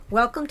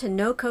Welcome to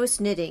No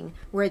Coast Knitting,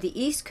 where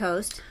the East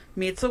Coast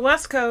meets the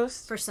West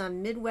Coast for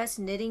some Midwest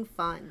knitting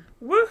fun.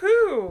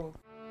 Woohoo!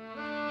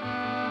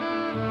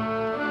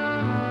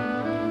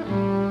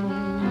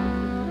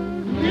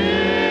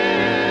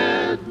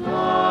 Knit one,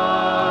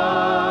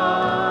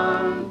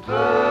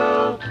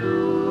 purl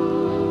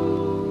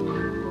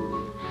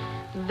two.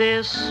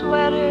 This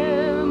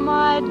sweater,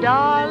 my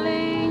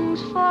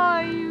darling's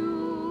for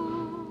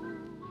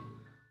you.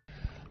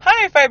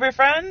 Hi, Fiber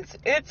Friends.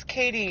 It's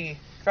Katie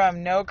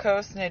from No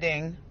Coast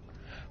Knitting.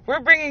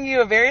 We're bringing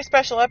you a very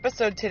special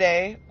episode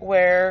today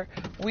where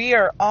we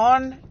are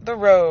on the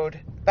road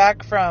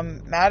back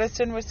from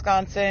Madison,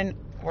 Wisconsin.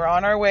 We're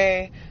on our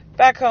way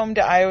back home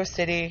to Iowa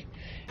City.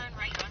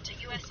 Right onto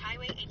US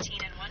Highway 18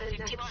 and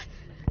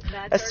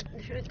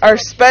 151. Our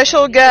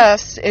special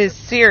guest is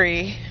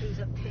Siri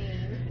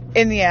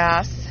in the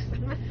ass.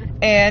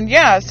 And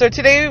yeah, so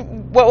today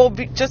what we'll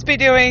just be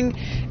doing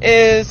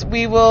is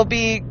we will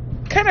be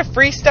kind of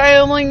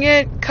freestyling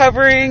it,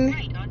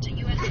 covering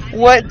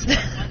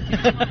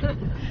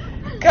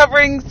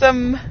covering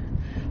some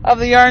of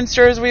the yarn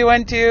stores we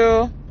went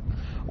to,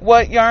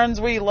 what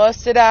yarns we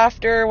lusted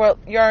after, what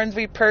yarns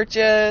we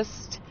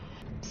purchased,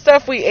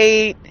 stuff we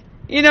ate.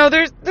 You know,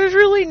 there's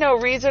really no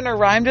reason or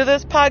rhyme to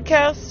this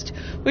podcast.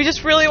 We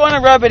just really want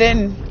to rub it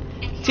in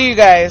to you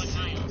guys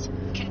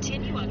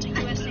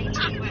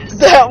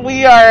that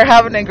we are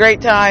having a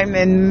great time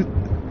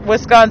in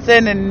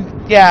Wisconsin,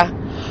 and yeah.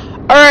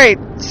 Alright,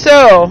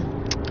 so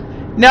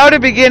now to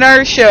begin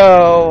our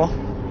show.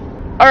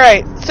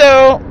 Alright,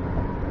 so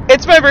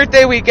it's my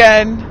birthday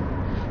weekend.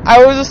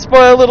 I was a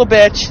spoiled little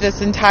bitch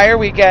this entire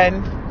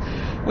weekend.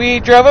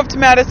 We drove up to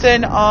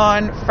Madison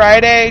on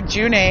Friday,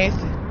 June 8th.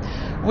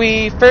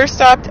 We first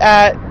stopped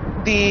at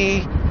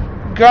the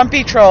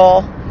Grumpy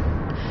Troll.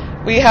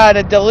 We had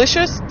a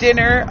delicious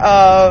dinner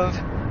of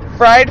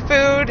fried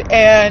food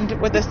and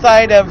with a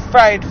side of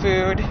fried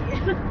food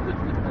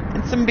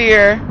and some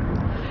beer.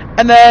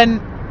 And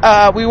then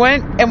we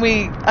went and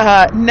we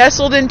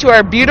nestled into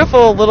our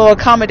beautiful little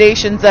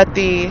accommodations at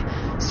the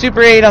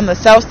Super 8 on the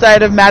south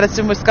side of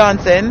Madison,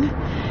 Wisconsin.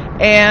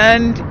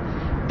 And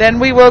then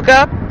we woke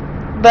up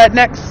that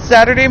next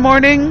Saturday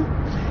morning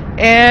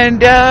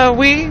and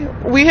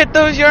we hit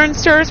those yarn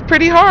stores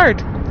pretty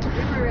hard. We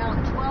were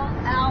out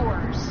 12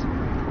 hours.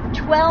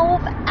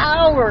 12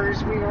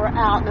 hours we were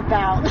out and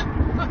about.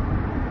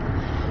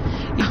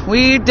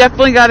 We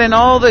definitely got in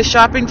all the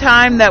shopping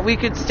time that we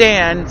could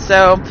stand.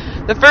 So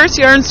the first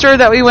yarn store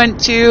that we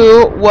went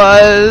to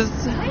was...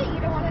 Wait, you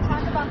don't want to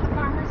talk about the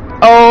farmer's market?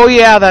 Oh,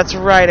 yeah, that's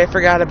right. I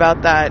forgot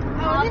about that.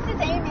 Oh, this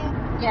is Amy.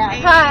 Yeah.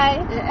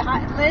 Hi.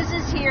 Liz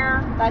is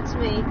here. That's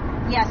me.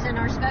 Yes, and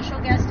our special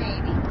guest,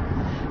 Amy.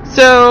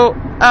 So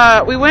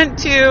we went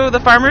to the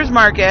farmer's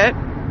market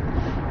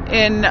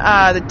in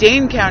the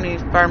Dane County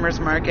Farmer's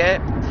Market.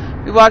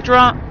 We walked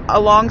around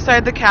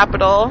alongside the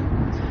Capitol.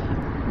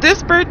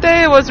 This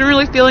birthday, I wasn't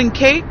really feeling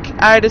cake.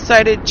 I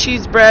decided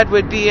cheese bread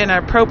would be an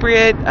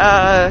appropriate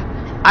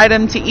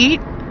item to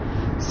eat.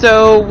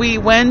 So we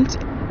went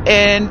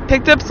and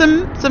picked up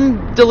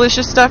some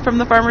delicious stuff from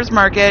the farmer's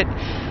market.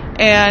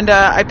 And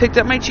I picked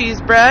up my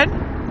cheese bread.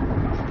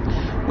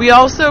 We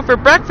also, for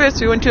breakfast,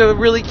 we went to a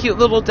really cute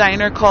little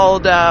diner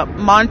called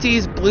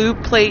Monty's Blue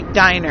Plate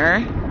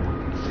Diner.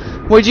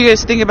 What did you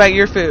guys think about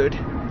your food?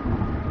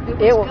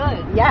 It was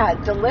good. Yeah,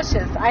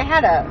 delicious. I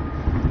had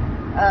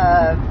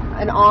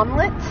an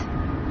omelet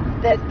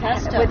that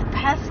with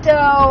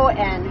pesto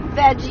and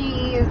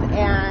veggies,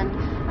 and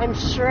I'm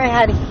sure it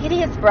had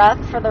hideous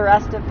breath for the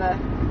rest of the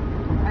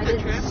trip. I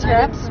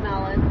didn't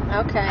smell it.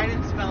 Okay. I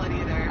didn't smell it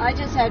either. I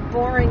just had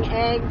boring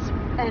eggs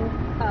and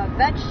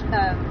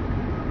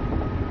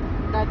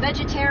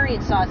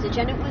vegetarian sausage,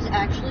 and it was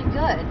actually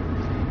good.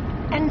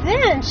 And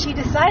then she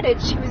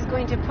decided she was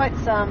going to put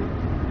some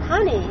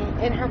honey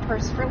in her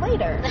purse for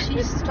later.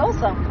 She stole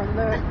some from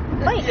the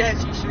plate. Yeah,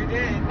 she sure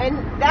did. And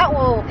that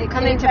will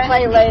come into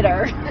play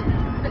later.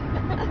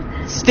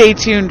 Stay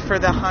tuned for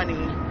the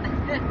honey.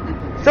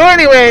 So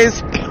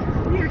anyways.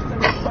 You're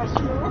so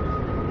special.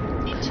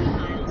 In 2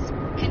 miles,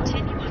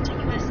 continue onto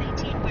US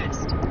 18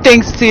 West.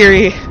 Thanks,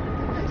 Siri.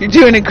 You're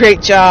doing a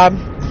great job.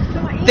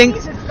 So Amy's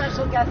Thanks. a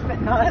special guest,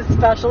 but not as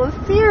special as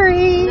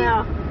Siri.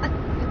 No.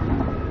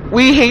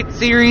 We hate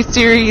Siri.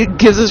 Siri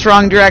gives us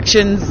wrong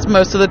directions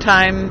most of the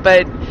time,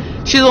 but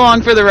she's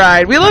along for the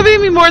ride. We love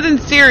Amy more than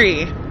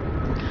Siri.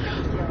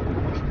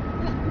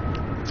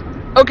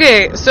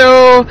 Okay,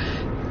 so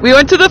we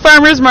went to the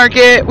farmer's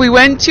market. We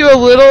went to a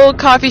little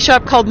coffee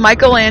shop called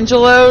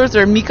Michelangelo's,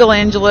 or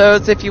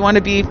Michelangelo's if you want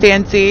to be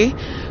fancy.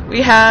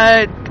 We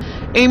had...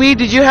 Amy,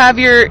 did you have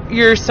your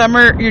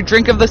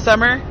drink of the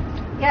summer?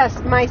 Yes,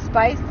 my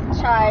spiced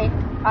chai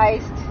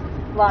iced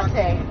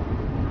latte.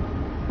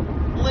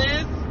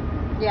 Liz?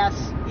 Yes.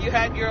 You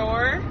had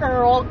your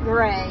Earl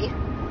Grey.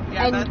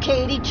 Yeah, and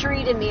Katie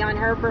treated me on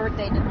her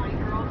birthday to my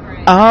Earl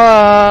Grey.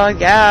 Oh,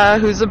 yeah.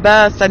 Who's the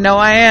best? I know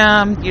I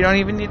am. You don't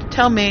even need to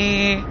tell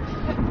me.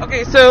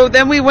 Okay, so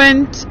then we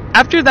went,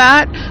 after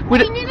that... We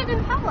knitted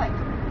in public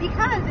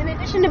because in a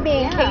addition to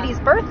being Katie's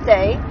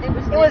birthday,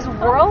 it was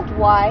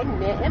Worldwide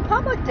Knit in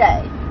Public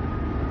Day.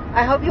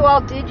 I hope you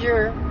all did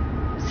your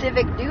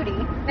civic duty.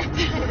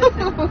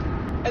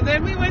 And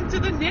then we went to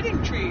the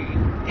Knitting Tree,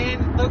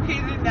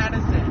 located in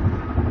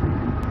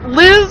Madison.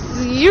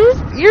 Liz,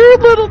 you're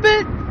a little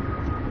bit.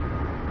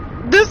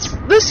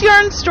 This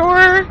yarn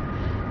store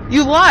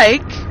you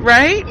like,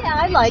 right? Yeah,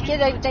 I like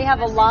it. They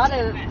have a lot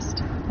of.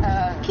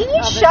 Can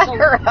you shut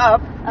her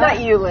up? Not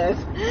you, Liz.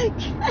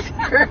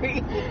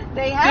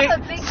 They have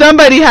a big.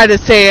 Somebody had to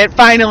say it.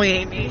 Finally,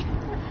 Amy.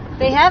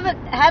 They have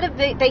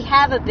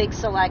a big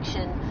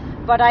selection,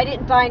 but I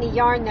didn't buy any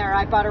yarn there.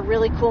 I bought a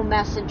really cool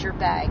messenger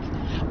bag.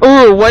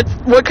 Oh,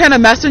 what kind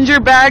of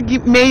messenger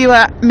bag may you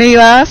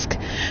ask?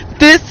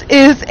 This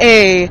is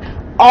a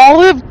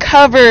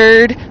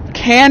olive-covered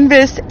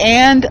canvas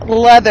and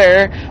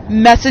leather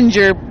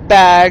messenger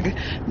bag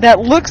that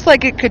looks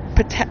like it could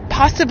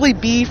possibly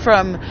be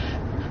from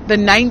the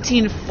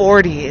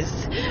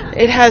 1940s.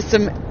 It has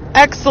some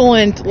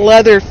excellent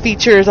leather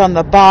features on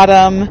the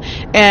bottom,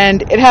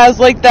 and it has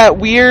like that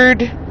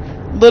weird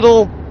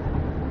little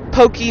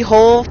pokey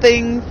hole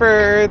thing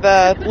for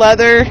the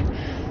leather.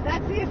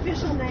 That's the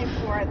official name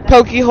for it.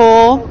 Pokey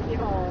hole. Pokey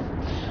hole.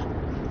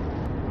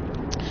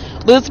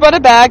 Liz bought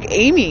a bag.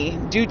 Amy,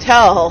 do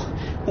tell.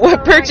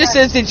 What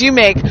purchases did you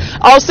make?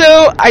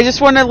 Also, I just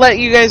want to let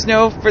you guys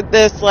know for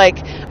this,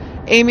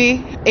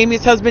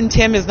 Amy's husband,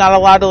 Tim, is not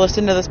allowed to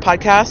listen to this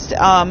podcast.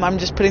 I'm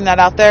just putting that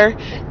out there.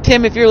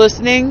 Tim, if you're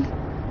listening.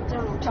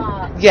 Don't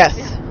talk. Yes.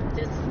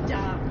 Just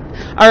stop.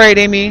 All right,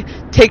 Amy,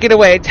 take it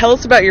away. Tell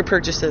us about your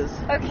purchases.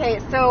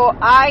 Okay, so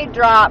I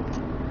dropped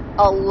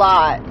a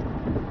lot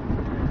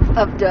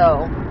of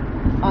dough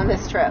on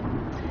this trip.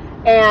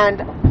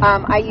 And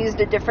I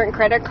used a different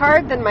credit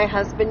card than my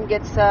husband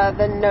gets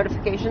the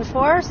notifications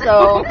for,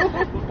 so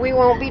we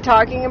won't be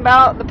talking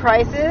about the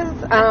prices.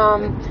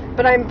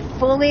 But I'm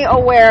fully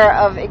aware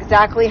of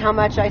exactly how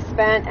much I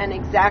spent and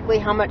exactly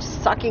how much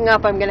sucking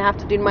up I'm going to have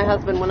to do to my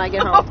husband when I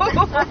get home.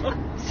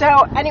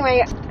 So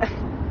anyway,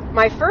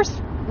 my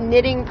first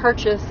knitting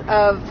purchase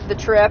of the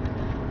trip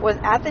was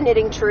at the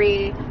Knitting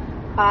Tree.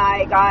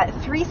 I got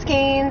 3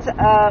 skeins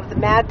of the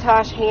Mad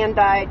Tosh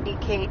hand-dyed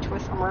DK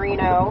Twist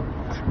Merino.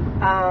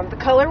 The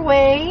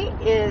colorway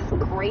is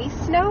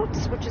Grace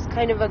Notes, which is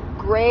kind of a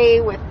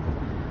gray with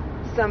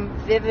some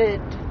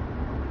vivid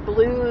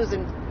blues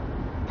and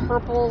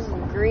purples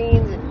and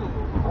greens and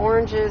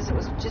oranges. It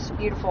was just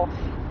beautiful.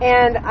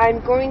 And I'm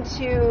going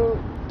to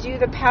do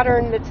the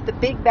pattern that's the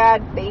Big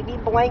Bad Baby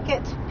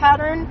Blanket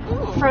pattern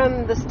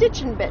from the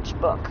Stitch and Bitch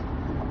book.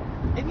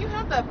 And you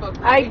have that book,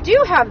 right? I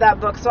do have that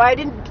book, so I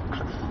didn't...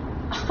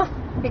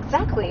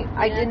 Exactly.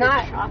 I did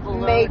not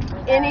make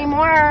any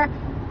more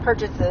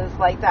purchases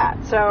like that.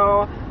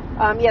 So,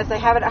 yes, I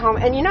have it at home.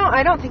 And,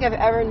 I don't think I've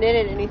ever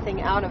knitted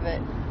anything out of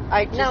it.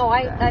 I've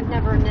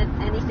never knit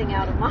anything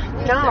out of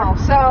mine. No.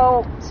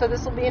 So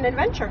this will be an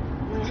adventure.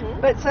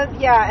 Mm-hmm. But, so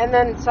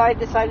I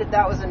decided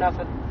that was enough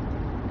of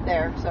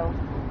there, so...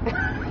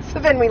 So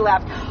then we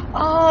left.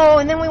 Oh,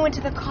 and then we went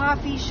to the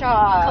coffee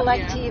shop.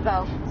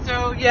 Collectivo. Yeah.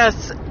 So,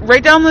 yes,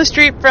 right down the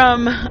street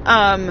from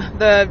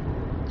the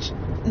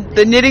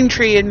Knitting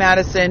Tree in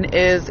Madison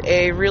is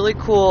a really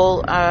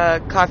cool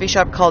coffee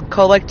shop called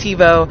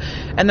Collectivo,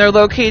 and they're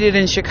located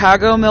in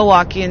Chicago,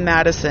 Milwaukee, and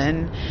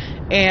Madison.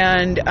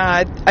 And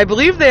I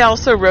believe they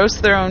also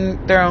roast their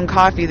own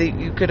coffee. That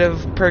you could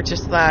have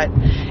purchased that.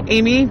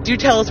 Amy, do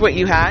tell us what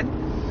you had.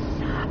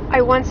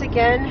 I once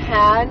again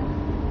had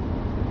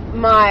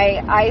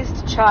my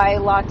iced chai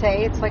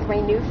latte. It's like my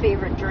new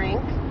favorite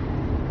drink.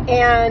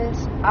 And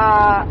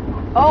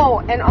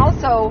and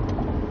also,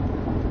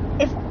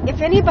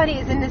 if anybody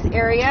is in this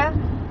area,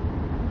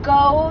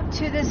 go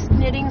to this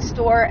knitting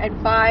store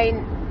and buy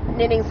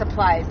knitting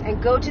supplies,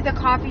 and go to the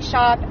coffee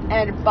shop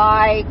and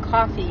buy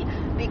coffee,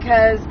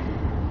 because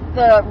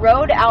the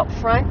road out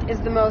front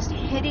is the most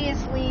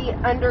hideously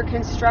under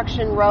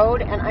construction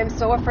road, and I'm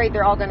so afraid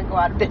they're all going to go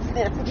out of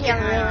business. Yeah,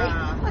 really.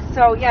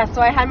 So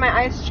I had my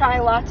iced chai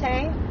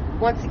latte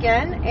once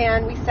again,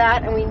 and we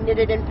sat and we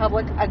knitted in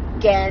public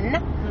again.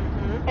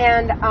 Mm-hmm.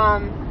 And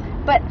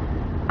but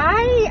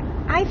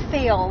I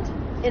failed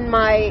in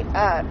my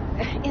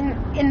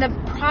in the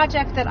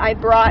project that I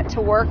brought to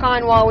work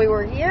on while we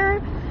were here,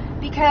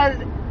 because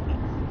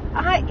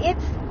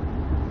it's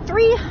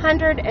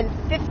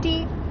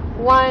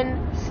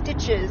 351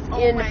 stitches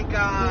in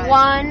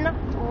one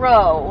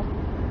row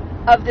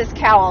of this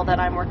cowl that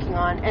I'm working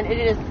on, and it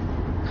is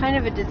kind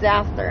of a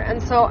disaster.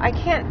 And so I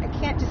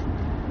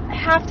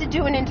have to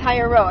do an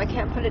entire row. I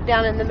can't put it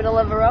down in the middle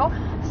of a row.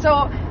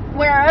 So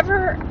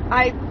wherever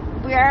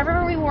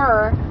we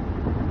were,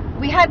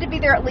 we had to be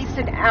there at least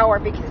an hour,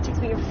 because it takes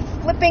me a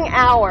flipping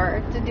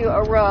hour to do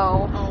a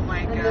row. Oh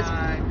my God. This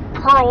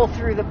purl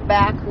through the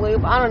back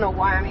loop. I don't know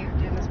why I'm even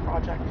doing this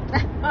project.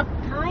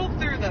 Purl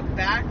through the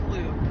back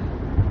loop.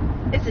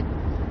 It's a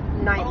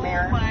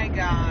nightmare. Oh my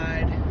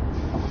God.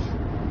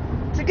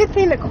 It's a good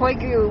thing the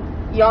Koigu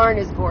yarn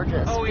is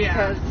gorgeous. Oh yeah.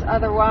 Because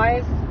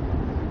otherwise,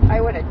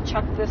 I would have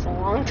chucked this a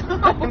long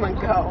time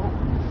ago.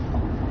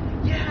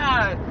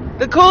 Yeah.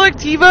 The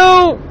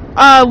Colectivo,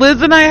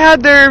 Liz and I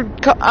had their,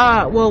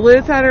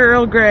 Liz had her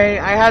Earl Grey.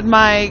 I had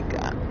my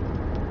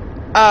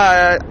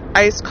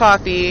iced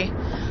coffee.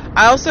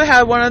 I also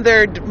had one of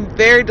their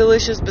very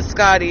delicious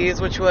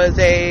biscottis, which was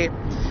a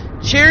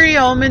cherry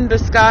almond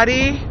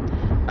biscotti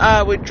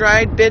with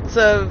dried bits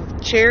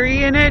of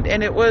cherry in it,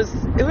 and it was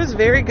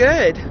very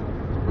good.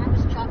 Mine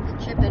was chocolate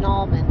chip and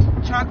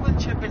almond. Chocolate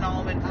chip and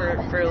almond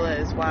for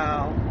Liz.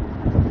 Wow.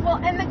 Well,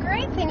 and the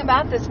great thing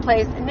about this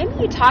place, and maybe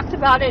you talked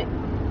about it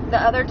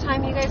the other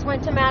time you guys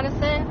went to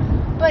Madison,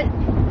 but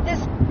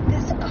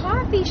this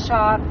coffee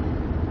shop,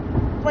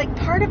 like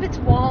part of its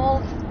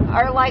walls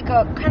are like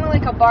a kind of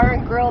like a bar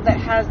and grill that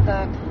has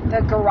the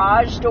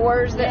garage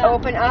doors that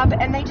open up,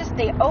 and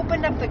they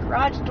opened up the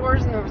garage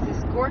doors, and there was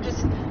this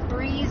gorgeous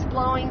breeze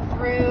blowing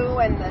through,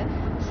 and the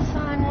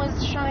sun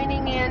was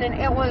shining in, and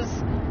it was.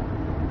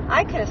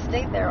 I could have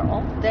stayed there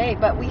all day,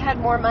 but we had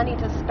more money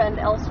to spend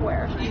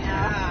elsewhere.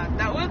 Yeah,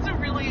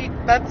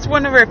 that's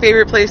one of our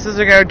favorite places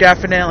to go,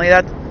 definitely.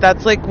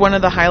 That's like one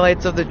of the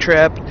highlights of the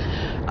trip.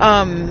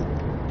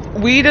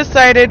 We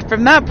decided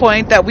from that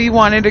point that we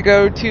wanted to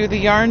go to the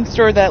yarn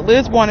store that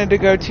Liz wanted to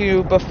go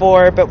to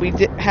before, but we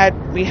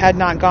had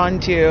not gone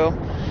to,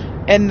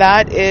 and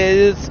that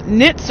is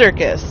Knit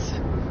Circus.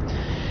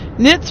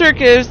 Knit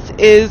Circus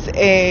is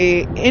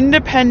a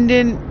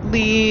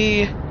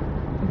independently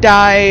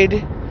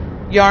dyed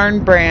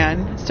yarn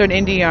brand, so an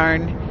indie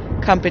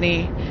yarn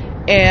company,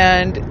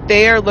 and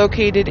they are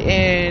located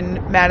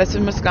in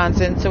Madison,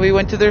 Wisconsin. So we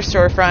went to their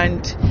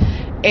storefront,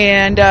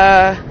 and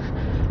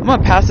I'm going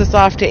to pass this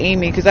off to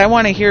Amy because I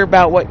want to hear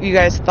about what you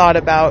guys thought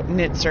about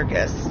Knit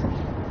Circus.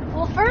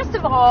 Well, first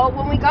of all,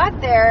 when we got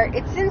there,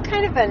 it's in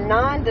kind of a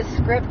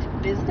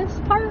nondescript business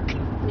park.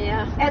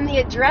 Yeah. And the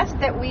address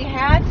that we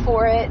had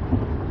for it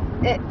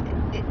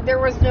there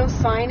was no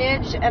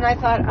signage, and I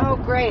thought, oh,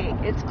 great,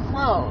 it's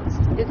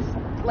closed. It's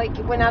like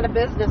it went out of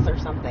business or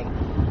something.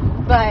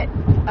 But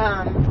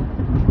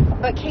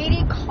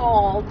Katie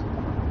called,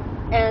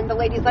 and the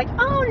lady's like,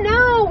 oh,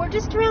 no, we're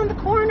just around the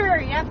corner.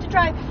 You have to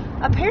drive.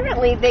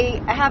 Apparently,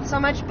 they have so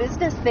much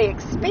business, they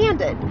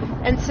expanded.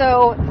 And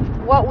so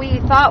what we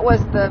thought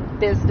was the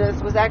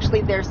business was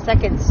actually their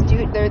second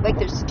studio. The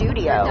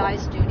dye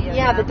studio.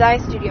 Yeah, the dye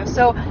studio.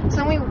 So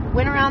we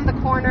went around the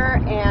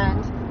corner,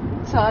 and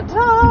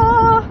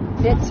ta-da!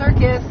 Knit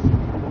Circus.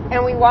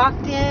 And we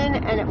walked in,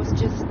 and it was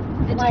just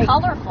It's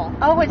colorful.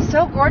 Oh, it's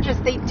so gorgeous.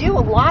 They do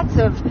lots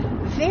of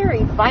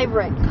very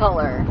vibrant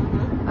color.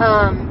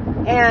 Mm-hmm.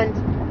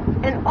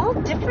 And all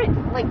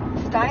different like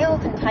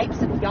styles and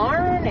types of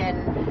yarn,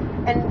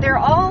 and they're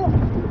all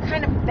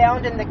kind of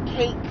bound in the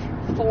cake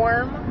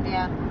form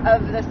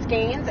of the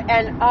skeins,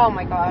 and oh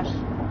my gosh,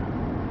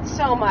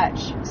 so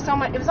much.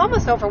 It was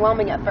almost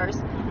overwhelming at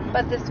first,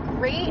 but this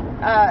great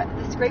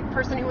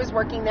person who was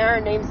working there,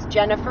 her name's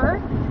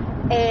Jennifer,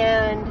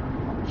 and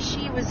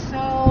she was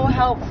so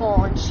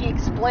helpful, and she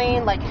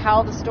explained like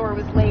how the store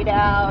was laid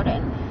out,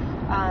 and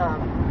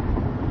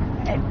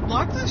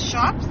lots of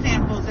shop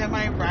samples, am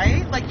I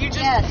right? Like you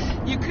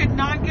could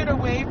not get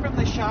away from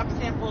the shop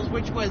samples,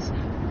 which was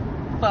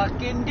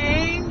fucking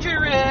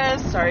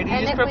dangerous. Sorry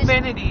to use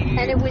profanity.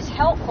 And it was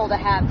helpful to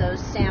have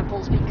those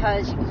samples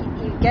because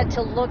you get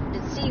to look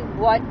to see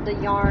what the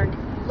yarn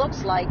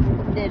looks like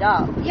knit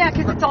up. Yeah,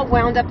 because it's all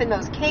wound up in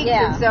those cakes,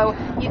 and so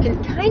you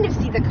can kind of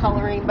see the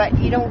coloring, but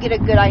you don't get a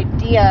good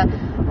idea.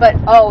 But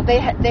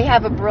they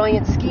have a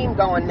brilliant scheme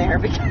going there,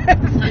 because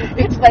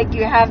it's like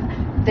you have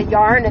the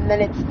yarn, and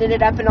then it's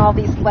knitted up in all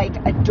these like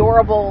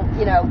adorable,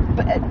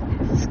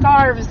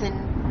 scarves and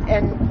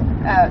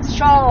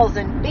shawls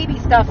and baby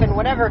stuff and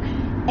whatever,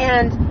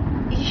 and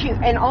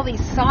all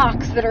these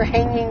socks that are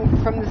hanging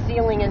from the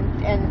ceiling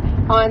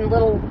and on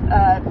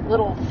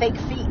little fake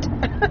feet.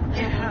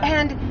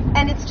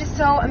 and it's just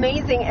so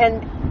amazing,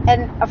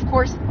 and of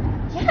course,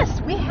 yes,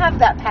 we have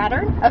that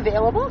pattern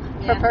available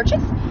for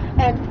purchase,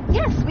 and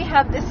yes, we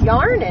have this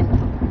yarn, and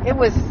it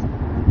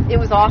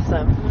was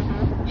awesome.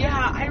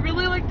 Yeah, I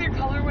really like their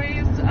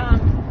colorways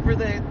for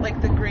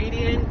the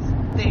gradients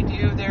they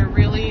do. They're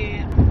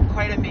really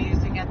quite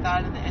amazing at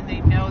that, and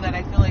they know that.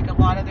 I feel like a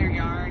lot of their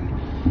yarn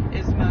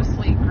is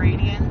mostly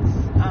gradients,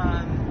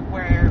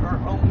 or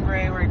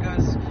ombre, where it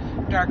goes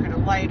darker to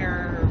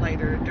lighter, or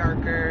lighter to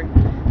darker,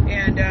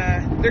 and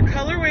their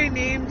colorway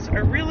names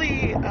are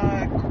really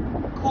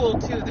cool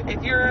too.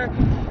 If you're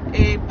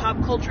a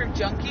pop culture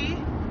junkie,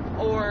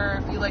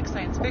 or if you like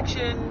science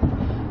fiction,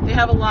 they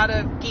have a lot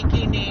of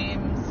geeky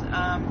names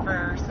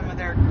for some of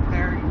their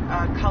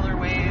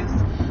colorways.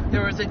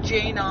 There was a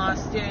Jane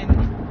Austen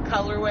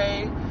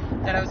colorway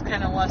that I was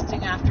kind of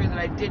lusting after that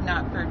I did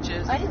not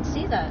purchase. I didn't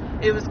see that.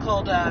 It was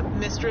called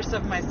Mistress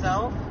of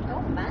Myself.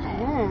 Oh, my.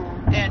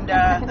 And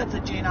that's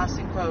a Jane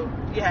Austen quote.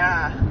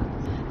 Yeah.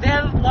 They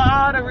have a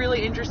lot of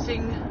really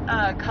interesting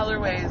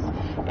colorways.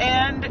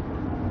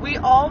 And we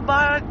all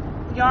bought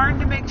yarn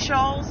to make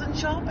shawls and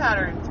shawl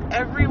patterns.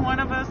 Every one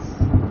of us,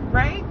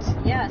 right?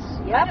 Yes.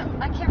 Yep.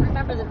 I can't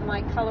remember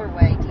my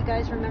colorway. Do you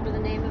guys remember the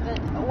name of it?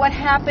 What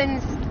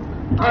happens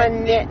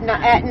on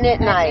at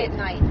knit night. At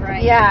night,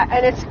 right? Yeah,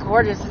 and it's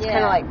gorgeous. It's Yeah.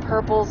 kind of like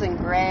purples and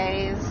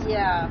grays.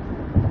 Yeah.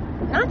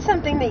 Not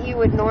something that you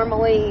would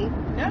normally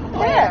No.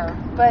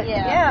 pick, but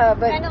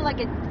but kind of like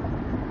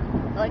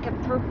a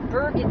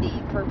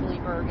burgundy, purpley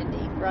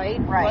burgundy, right?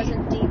 Right.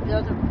 Wasn't deep.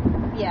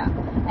 Yeah,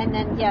 and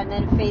then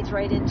it fades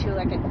right into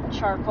like a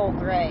charcoal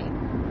gray.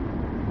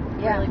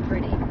 Yeah. Really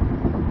pretty.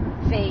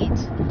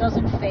 Fades.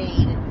 Doesn't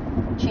fade.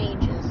 It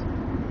changes.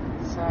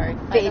 sorry,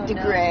 I fade don't to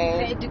know.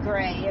 gray. Fade to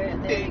gray. There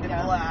Fade you to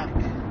go. black.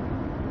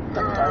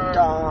 Dun, dun,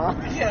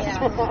 dun. Yes.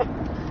 Yeah.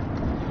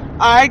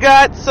 I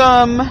got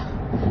some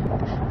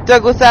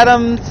Douglas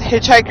Adams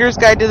Hitchhiker's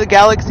Guide to the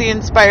Galaxy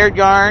inspired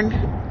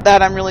yarn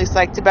that I'm really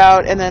psyched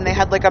about, and then they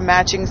had like a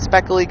matching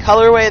speckly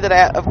colorway that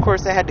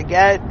I had to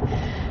get,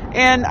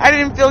 and I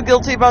didn't feel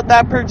guilty about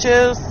that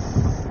purchase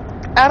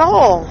at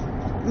all.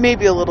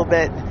 Maybe a little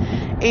bit.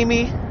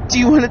 Amy, do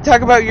you want to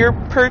talk about your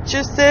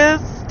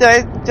purchases?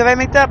 Did I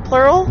make that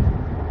plural?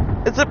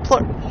 Is it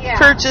Yeah.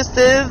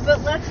 purchases?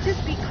 But let's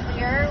just be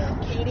clear,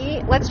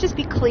 Katie. Let's just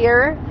be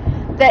clear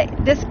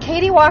that this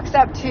Katie walks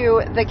up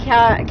to the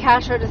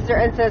cash register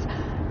and says,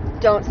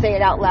 "Don't say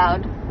it out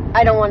loud.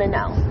 I don't want to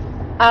know.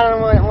 I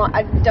don't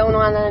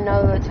want to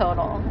know the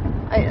total.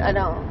 I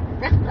don't."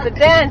 But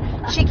then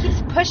she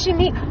keeps pushing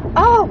me.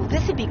 "Oh,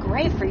 this would be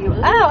great for you.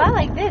 Oh, I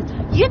like this.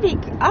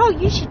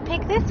 You should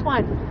pick this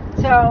one."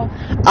 So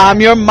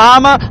I'm your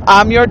mama,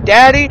 I'm your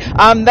daddy,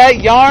 I'm that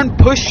yarn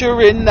pusher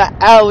in the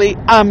alley,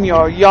 I'm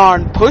your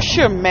yarn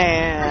pusher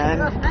man.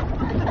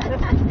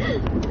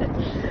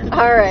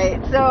 all right.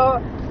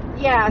 So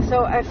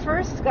I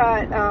first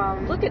got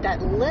Look at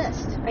that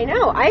list. I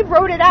know. I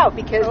wrote it out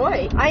because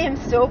Boy. I am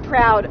so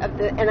proud of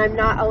and I'm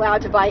not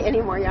allowed to buy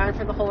any more yarn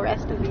for the whole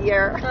rest of the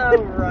year. All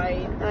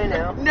right. I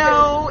know.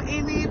 No,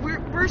 Amy,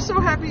 we're so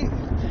happy.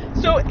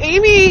 So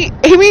Amy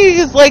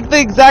is like the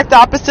exact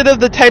opposite of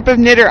the type of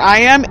knitter I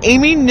am.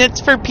 Amy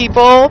knits for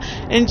people,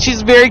 and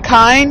she's very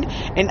kind,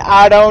 and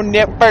I don't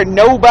knit for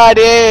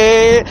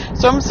nobody.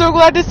 So I'm so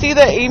glad to see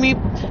that Amy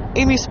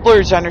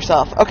splurged on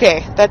herself.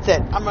 Okay, that's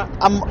it. I'm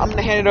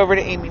gonna hand it over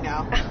to Amy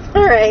now.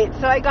 All right.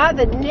 So I got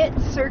the Knit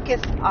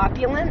Circus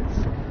Opulence,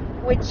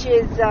 which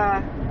is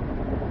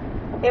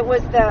it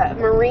was the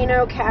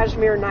merino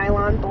cashmere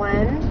nylon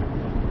blend,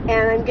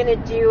 and I'm gonna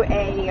do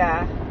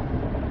a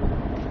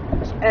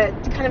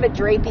kind of a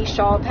drapey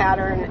shawl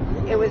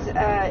pattern. It was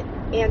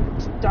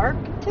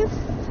Antarctis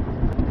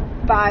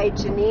by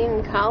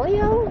Janine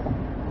Collio,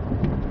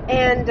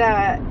 and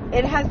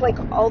it has like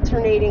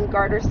alternating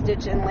garter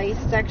stitch and lace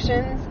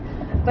sections.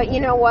 But you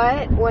know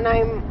what? When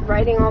I'm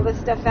writing all this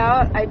stuff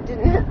out, I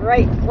didn't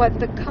write what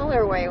the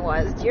colorway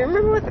was. Do you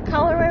remember what the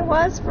colorway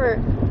was for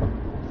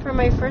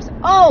my first?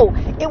 Oh,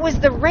 it was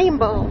the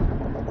rainbow.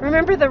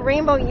 Remember the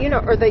rainbow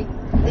the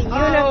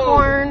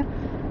unicorn?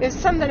 It was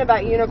something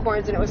about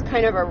unicorns, and it was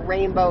kind of a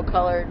rainbow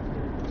colored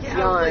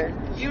yarn.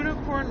 Like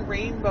unicorn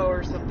rainbow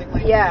or something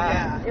like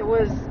Yeah, that. it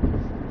was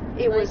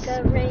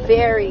a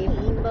very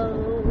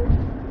rainbow.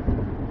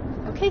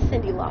 okay.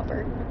 Cindy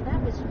Lauper.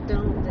 That was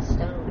the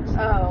Stones.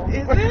 Oh,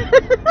 Is it?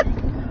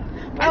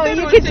 oh, thought it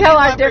you was can Cindy tell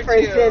our Lauper,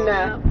 difference too.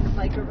 in.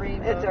 Like a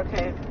rainbow. It's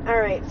okay. All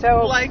right,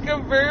 so Like a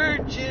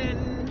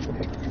virgin.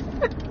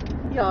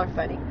 y'all are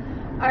funny.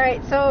 All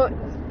right, so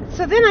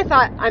then I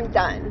thought I'm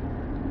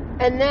done,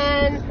 and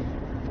then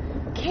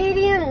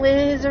Katie and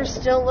Liz are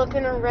still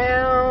looking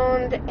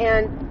around,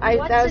 and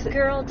What's a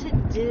girl to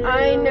do?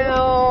 I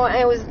know,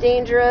 it was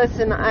dangerous,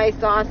 and I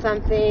saw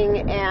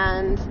something,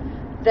 and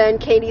then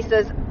Katie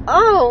says,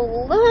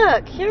 "Oh,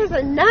 look, here's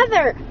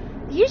another.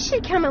 You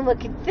should come and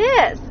look at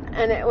this."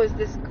 And it was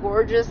this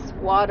gorgeous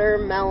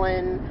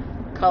watermelon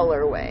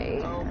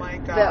colorway Oh my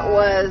god. that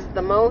was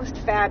the most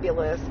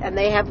fabulous. And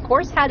they have, of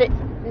course, had it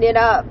knit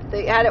up.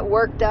 They had it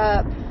worked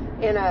up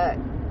in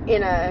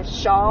a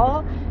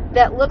shawl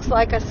that looks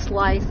like a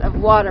slice of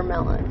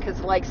watermelon, because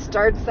like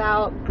starts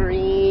out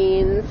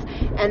greens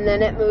and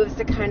then it moves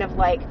to kind of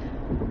like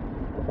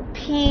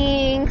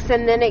pinks,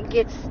 and then it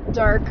gets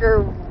darker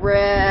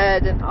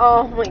red, and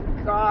oh my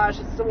gosh,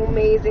 it's so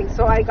amazing.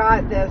 So I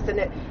got this, and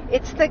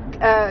it's the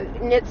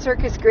Knit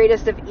Circus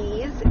Greatest of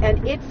Ease,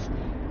 and it's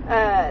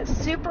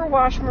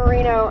superwash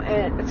merino,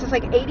 and it's just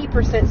like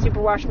 80%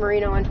 superwash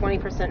merino and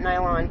 20%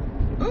 nylon.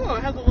 Ooh,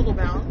 it has a little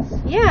bounce.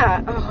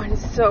 Yeah. Oh, and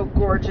it's so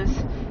gorgeous.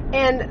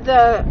 And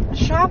the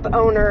shop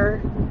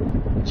owner,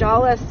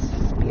 Jala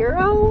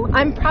Spiro,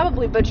 I'm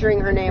probably butchering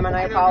her name, and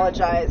I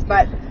apologize,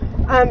 but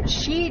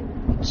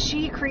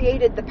she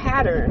created the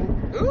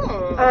pattern.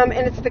 Ooh.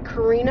 And it's the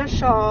Karina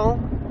shawl,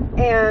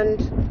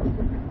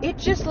 and it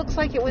just looks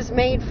like it was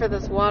made for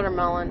this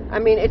watermelon. I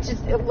mean, it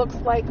looks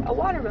like a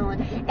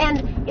watermelon.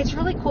 And it's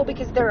really cool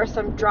because there are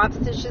some drop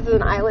stitches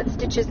and eyelet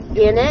stitches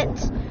in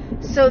it,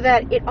 so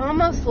that it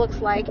almost looks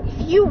like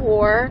if you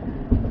wore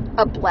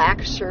a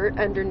black shirt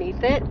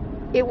underneath it,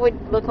 it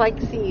would look like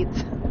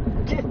seeds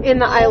in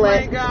the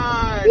eyelet. Oh my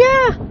god.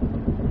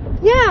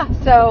 Yeah.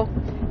 So,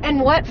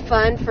 and what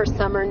fun for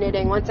summer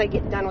knitting. Once I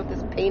get done with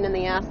this pain in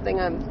the ass thing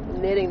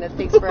I'm knitting that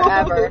takes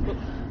forever.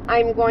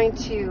 I'm going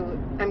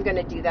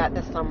to do that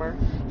this summer.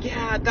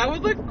 Yeah, that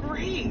would look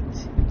great.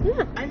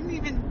 Yeah. I didn't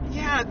even,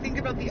 think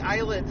about the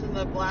eyelets and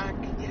the black.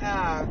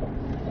 Yeah.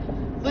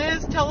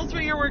 Liz, tell us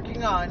what you're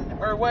working on,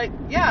 or what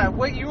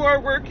you are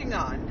working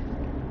on.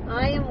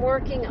 I am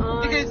working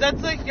on... Because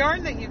that's the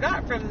yarn that you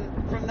got from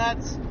that...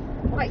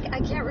 I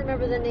can't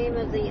remember the name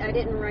of I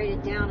didn't write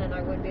it down, and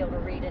I wouldn't be able to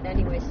read it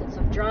anyway since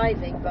I'm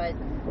driving, but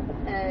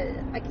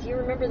do you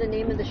remember the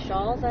name of the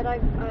shawl that I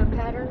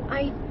patterned?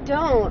 I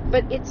don't,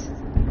 but it's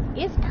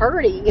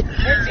pretty.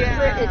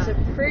 It's a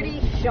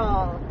pretty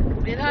shawl.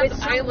 It has with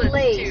some eyelets,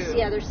 lace. too.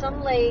 Yeah, there's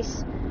some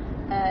lace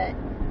at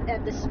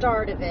the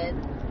start of it,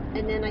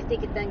 and then I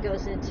think it then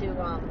goes into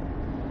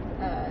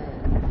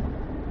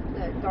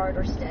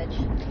garter stitch.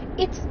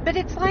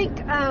 It's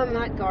like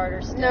Not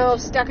garter stitch. no,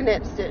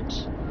 stockinette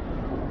stitch,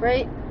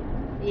 right?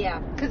 Yeah.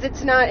 Because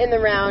it's not in the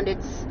round.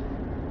 It's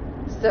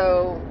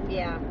so.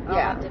 Yeah. I'll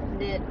have to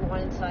knit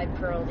one side,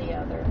 purl the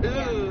other.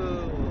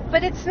 Ooh.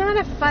 But it's not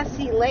a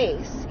fussy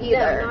lace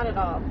either. No, not at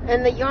all.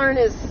 And the yarn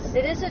is.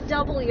 It is a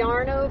double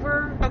yarn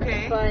over.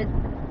 Okay. But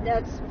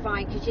that's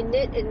fine because you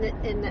knit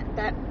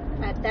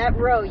at that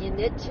row you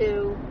knit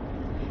 2,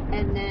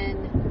 and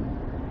then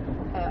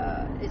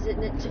is it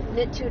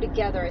knit 2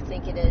 together? I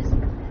think it is.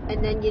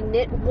 And then you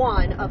knit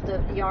 1 of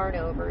the yarn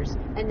overs,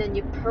 and then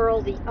you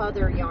purl the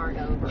other yarn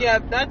over. Yeah,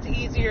 that's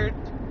easier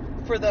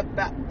for the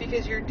back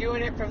because you're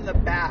doing it from the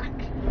back.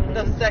 Mm-hmm.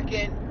 The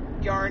second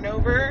yarn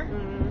over.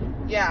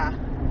 Mm-hmm. Yeah.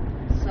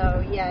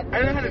 So yeah. I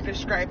don't know how to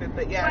describe it,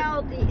 but yeah.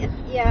 Well,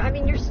 I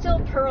mean, you're still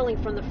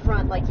purling from the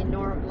front like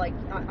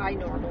I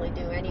normally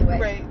do anyway.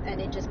 Right. And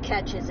it just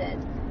catches it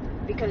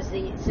because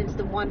since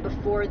the one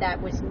before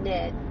that was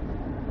knit,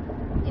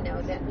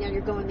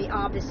 you're going the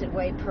opposite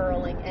way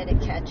purling, and it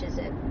catches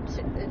it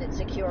and it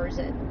secures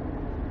it.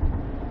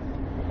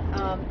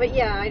 But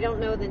yeah, I don't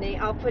know the name.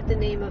 I'll put the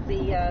name of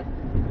the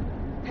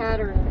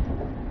pattern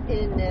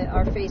in on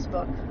our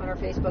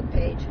Facebook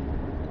page.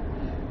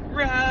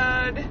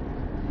 Rad.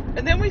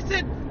 And then we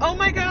said, oh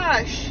my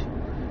gosh,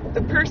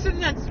 the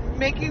person that's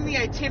making the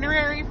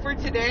itinerary for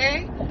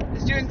today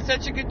is doing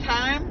such a good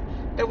time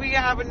that we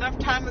have enough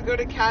time to go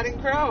to Cat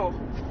and Crow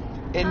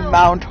in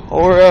Mount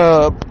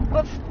Horeb.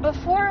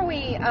 Before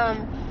we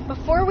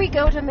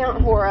go to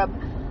Mount Horeb,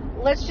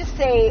 let's just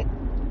say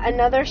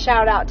another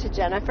shout out to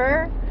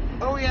Jennifer.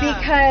 Oh yeah.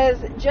 Because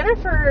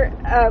Jennifer,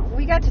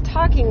 we got to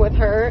talking with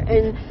her,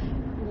 and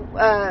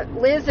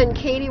Liz and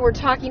Katie were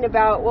talking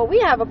about, well, we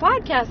have a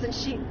podcast, and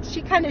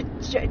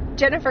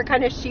Jennifer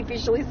kind of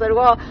sheepishly said,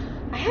 well,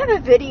 I have a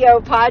video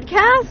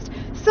podcast.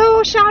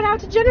 So shout out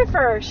to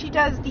Jennifer. She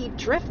does the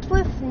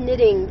Driftless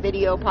Knitting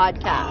video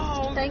podcast.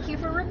 Oh, thank you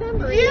for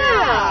remembering.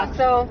 Yeah.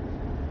 So,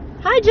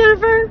 hi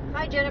Jennifer.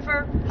 Hi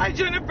Jennifer. Hi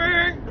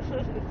Jennifer.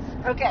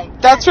 Okay.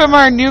 That's from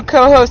our new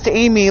co-host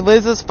Amy.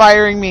 Liz is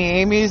firing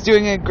me. Amy's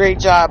doing a great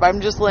job.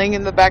 I'm just laying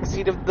in the back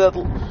seat of the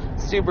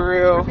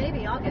Subaru. Or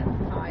maybe I'll get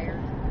fired.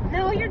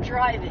 No, you're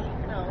driving.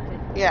 No.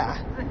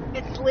 Yeah.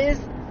 It's Liz.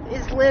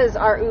 Is Liz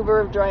our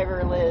Uber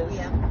driver, Liz?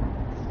 Yeah.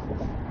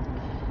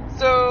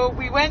 So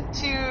we went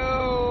to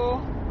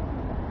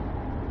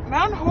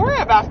Mount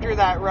Horeb after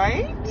that,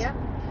 right? Yep.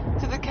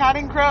 To the Cat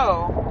and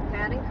Crow.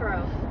 Cat and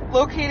Crow.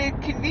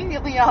 Located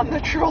conveniently on the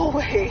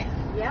Trollway.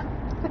 Yep.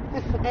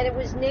 And it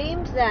was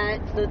named that,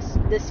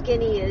 the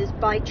skinny is,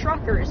 by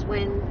truckers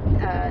when,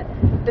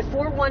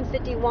 before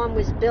 151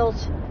 was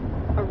built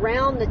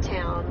around the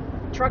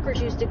town,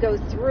 truckers used to go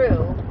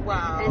through.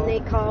 Wow. And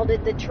they called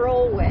it the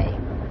Trollway.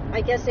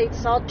 I guess they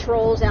saw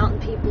trolls out in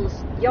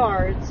people's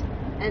yards,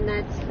 and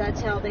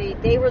that's how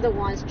they were the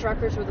ones,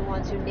 truckers were the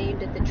ones who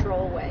named it the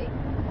Trollway.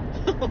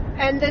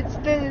 And that's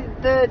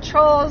the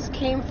trolls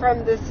came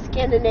from the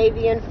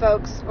Scandinavian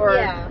folks,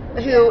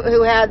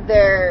 who had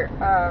their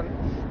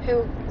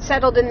who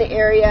settled in the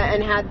area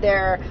and had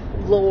their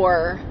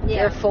lore,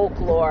 their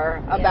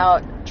folklore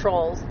about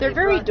trolls. They're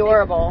very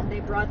adorable. They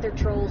brought their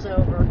trolls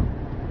over.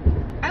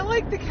 I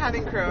like the Cat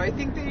and Crow. I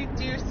think they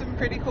do some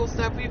pretty cool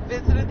stuff. We've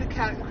visited the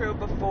Cat and Crow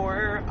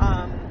before.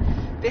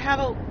 They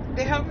have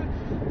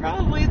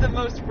probably the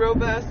most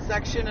robust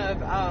section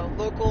of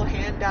local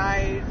hand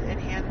dyes and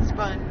hand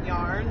spun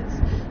yarns.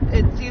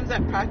 It seems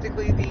that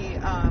practically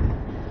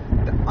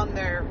on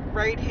their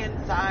right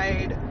hand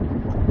side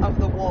of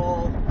the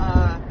wall,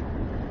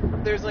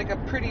 there's like a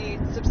pretty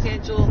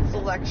substantial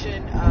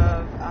selection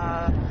of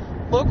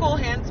local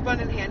hand spun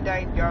and hand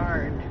dyed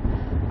yarn.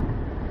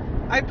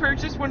 I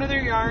purchased one of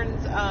their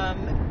yarns.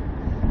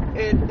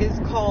 It is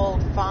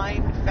called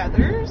Fine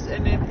Feathers,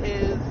 and it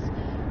is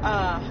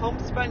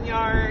homespun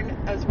yarn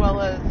as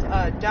well as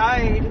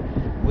dyed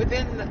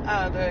within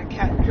the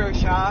Cat and Crow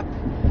shop,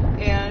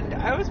 and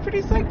I was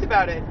pretty psyched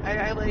about it.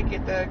 I like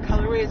it. The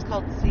colorway is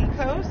called Sea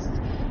Coast,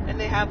 and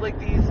they have like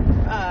these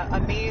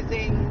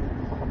amazing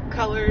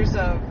colors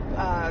of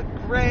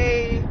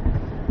gray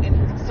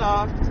and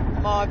soft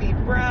mauvey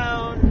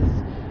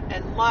browns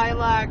and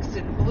lilacs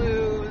and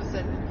blues,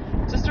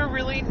 and just a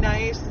really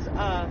nice,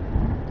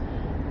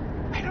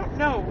 I don't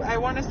know, I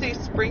want to say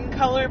spring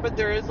color, but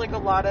there is like a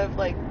lot of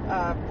like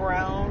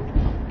brown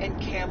and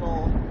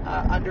camel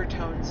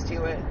undertones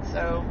to it.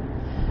 So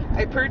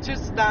I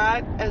purchased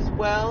that as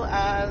well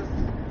as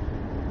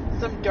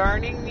some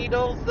darning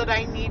needles that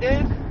I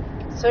needed.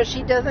 So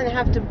she doesn't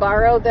have to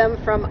borrow them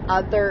from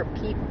other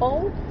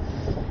people?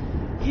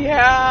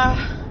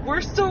 Yeah,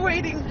 we're still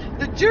waiting.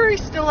 The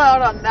jury's still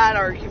out on that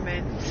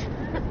argument.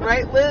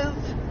 Right, Liz?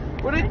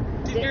 What did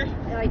you...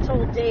 I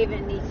told Dave,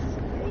 and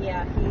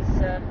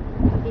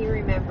he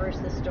remembers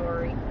the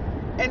story.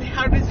 And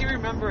how does he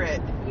remember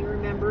it? He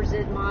remembers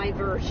it my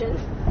version.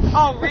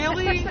 Oh,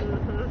 really?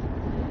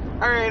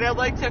 Mm-hmm. All right, I'd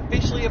like to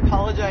officially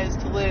apologize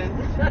to Liz.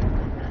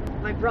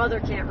 My brother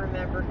can't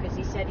remember because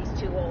he said he's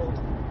too old.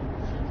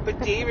 But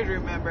David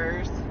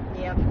remembers.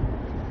 Yep.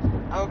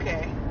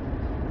 Okay.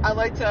 I'd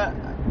like to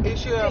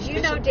issue a... Because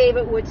you know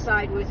David would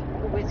side with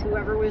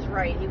whoever was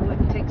right. He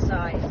wouldn't pick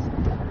sides.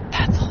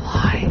 That's a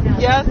lie. No,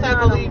 yes, that's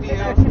I believe you.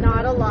 That's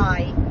not a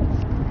lie.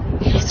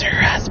 He's her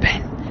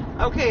husband.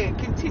 Okay,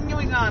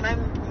 continuing on.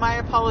 My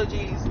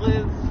apologies,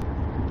 Liz.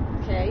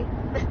 Okay.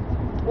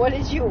 What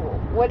did you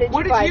What did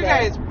you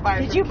guys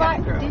buy Did from you buy?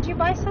 Cat Crow? Did you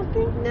buy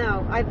something?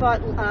 No, I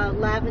bought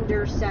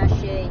lavender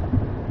sachet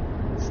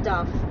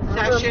stuff.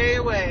 Sashay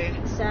away.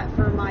 Sat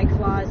for my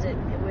closet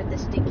with the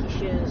stinky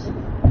shoes.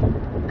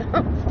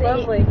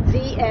 Lovely.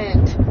 The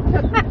end.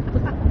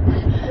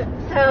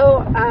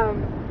 So,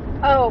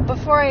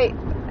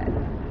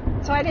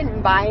 so I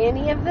didn't buy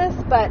any of this,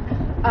 but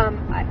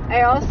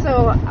I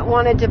also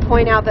wanted to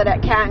point out that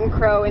at Cat and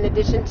Crow, in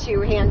addition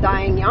to hand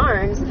dyeing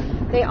yarns,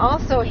 they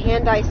also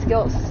hand dye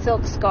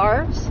silk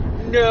scarves.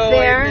 No,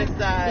 there. I missed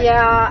that.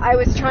 Yeah, I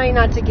was trying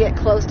not to get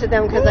close to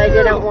them because I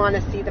didn't want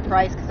to see the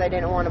price because I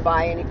didn't want to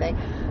buy anything.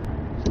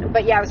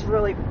 But yeah, it was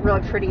really,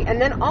 really pretty. And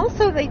then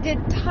also they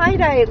did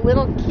tie-dye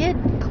little kid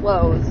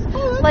clothes,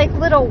 like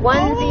little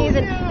onesies.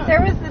 And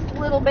there was this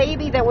little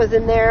baby that was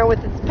in there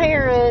with its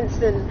parents,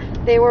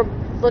 and they were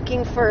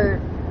looking for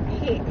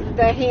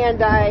the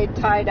hand-dyed,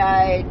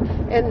 tie-dyed,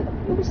 and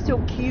it was so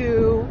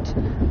cute.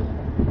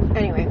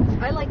 Anyway.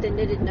 I like the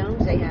knitted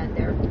gnomes they had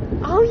there.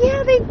 Oh,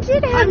 yeah, they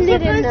did have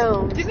knitted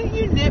gnomes. Didn't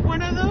you knit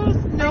one of those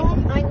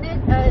gnomes? I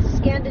knit a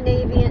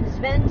Scandinavian,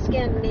 Sven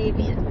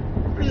Scandinavian.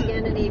 Or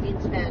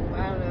Scandinavian Sven.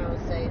 I don't know how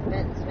to say it.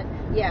 Sven.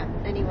 Yeah,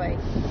 anyway.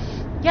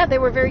 Yeah, they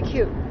were very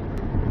cute.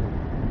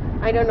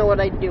 I don't know what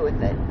I'd do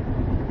with it.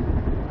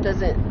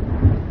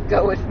 Doesn't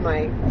go with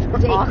my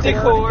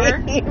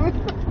decor.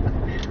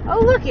 Oh,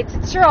 look, it's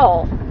a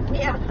troll.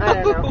 Yeah.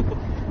 I don't know.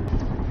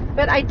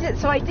 But I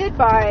did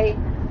buy,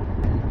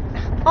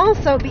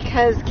 also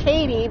because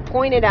Katie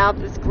pointed out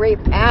this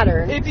great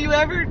pattern. If you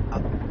ever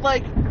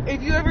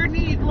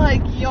need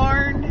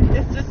yarn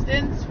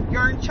assistance,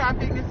 yarn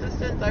chopping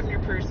assistance, I'm your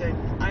person.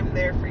 I'm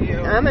there for you.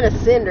 I'm gonna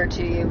send her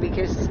to you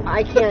because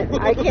I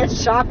can't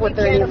shop with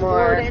her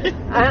anymore.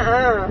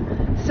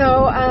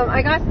 So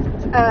I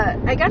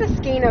got a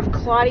skein of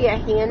Claudia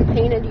hand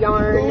painted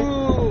yarn.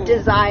 Ooh.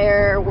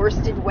 Desire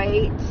worsted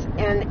weight,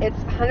 and it's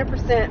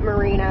 100%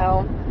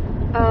 merino.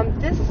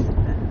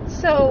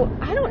 So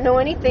I don't know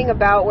anything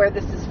about where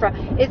this is from.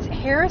 It's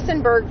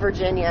Harrisonburg,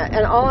 Virginia,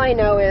 and all I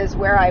know is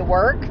where I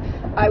work.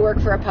 I work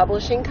for a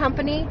publishing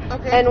company,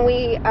 and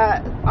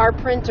our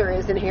printer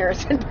is in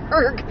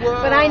Harrisonburg.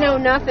 Whoa. But I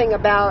don't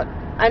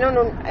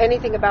know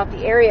anything about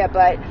the area.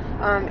 But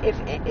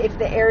if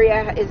the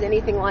area is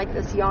anything like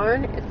this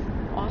yarn, it's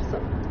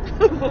awesome.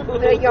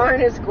 The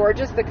yarn is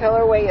gorgeous. The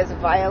colorway is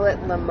Violet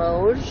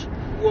Limoges.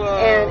 Whoa.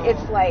 And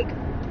it's like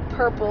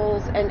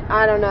purples, and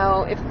I don't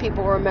know if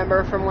people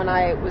remember from when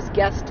I was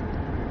guest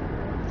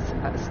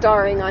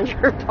starring on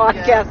your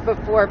podcast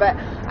before, but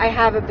I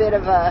have a bit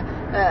of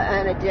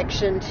an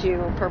addiction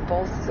to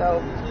purples.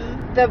 So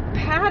the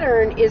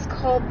pattern is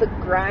called the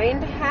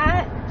Grind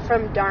Hat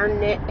from Darn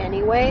Knit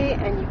Anyway,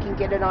 and you can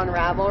get it on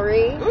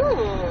Ravelry.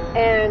 Ooh.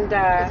 And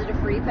is it a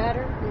free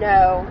pattern?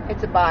 No,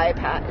 it's a buy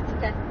pattern.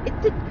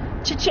 It's a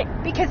cha-ching,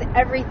 because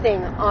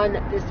everything on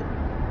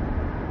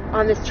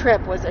this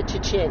trip was a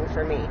cha-ching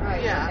for me.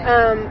 Right.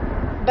 Yeah. Okay.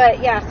 But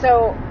yeah,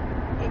 so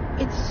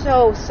it's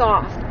so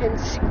soft and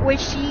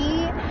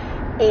squishy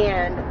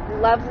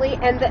and lovely,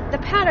 and the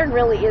pattern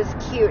really is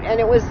cute. And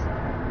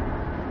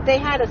they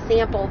had a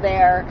sample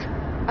there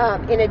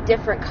in a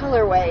different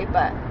colorway,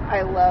 but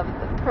I love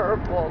the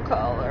purple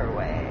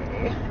colorway.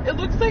 It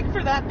looks like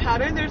for that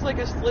pattern, there's like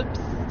a slip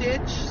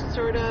stitch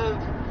sort of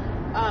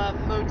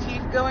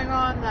motif going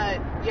on that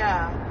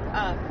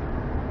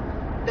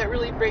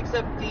really breaks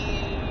up the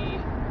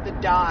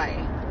dye,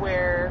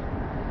 where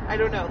I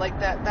don't know, like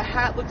the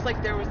hat looks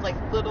like there was like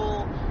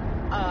little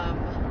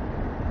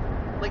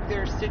like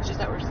there are stitches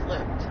that were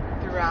slipped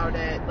throughout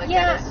it, like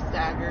that is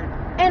staggered.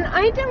 And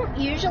I don't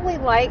usually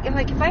like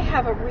if I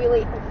have a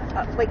really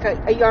like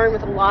a yarn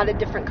with a lot of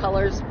different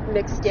colors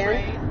mixed in,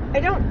 right. I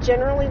don't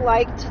generally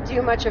like to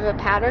do much of a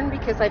pattern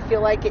because I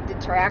feel like it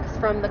detracts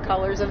from the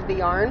colors of the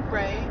yarn.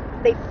 Right.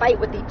 They fight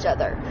with each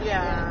other.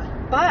 Yeah.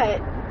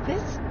 But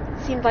this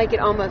seemed like it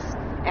almost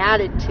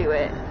added to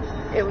it.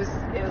 It was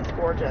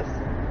gorgeous.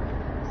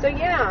 So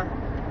yeah,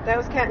 that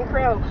was Cat and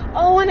Crow.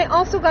 Oh, and I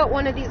also got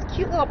one of these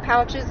cute little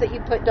pouches that you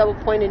put double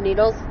pointed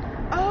needles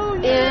Oh,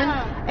 in,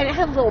 yeah. and it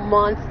had little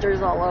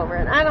monsters all over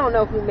it. I don't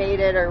know who made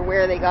it or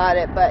where they got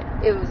it, but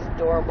it was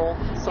adorable,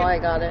 so I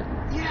got it.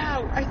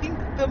 Yeah, I think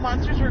the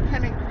monsters were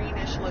kind of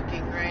greenish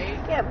looking, right?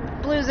 Yeah,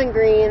 blues and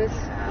greens.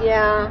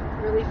 Yeah,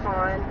 really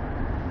fun.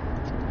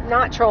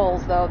 Not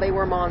trolls, though. They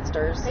were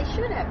monsters. They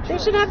should have. They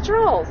should have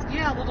trolls.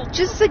 Yeah, little.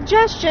 Just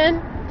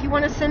suggestion. If you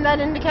want to send that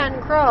into Cat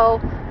and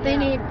Crow, they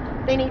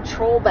need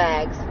troll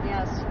bags.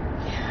 Yes.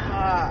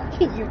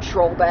 Yeah. You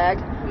troll bag.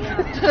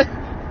 Yeah.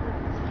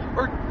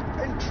 Or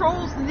and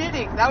trolls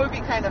knitting. That would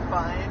be kind of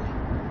fun.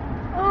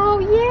 Oh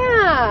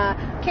yeah.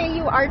 Okay,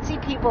 you artsy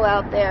people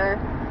out there,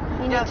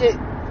 you need to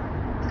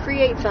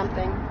create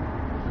something.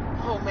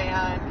 Oh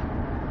man.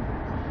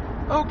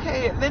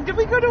 Okay, then did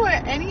we go to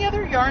any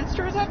other yarn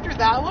stores after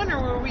that one, or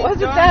were we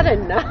Wasn't done? that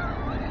enough?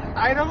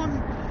 I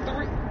don't.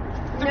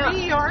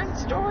 Three yarn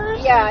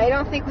stores? Yeah, I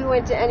don't think we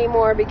went to any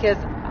more because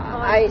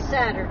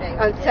Saturday.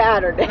 On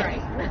Saturday.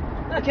 Right.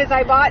 Because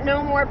I bought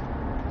no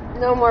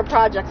more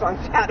projects on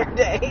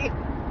Saturday.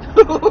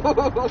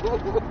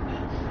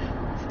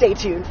 Stay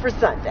tuned for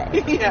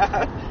Sunday.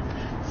 Yeah.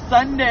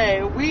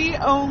 Sunday. We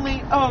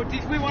only. Oh,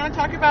 did we want to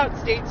talk about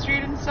State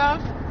Street and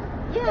stuff?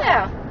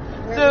 Yeah.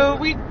 So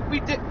we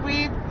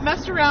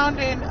messed around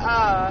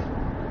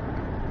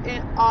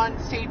on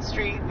State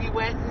Street. We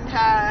went and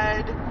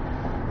had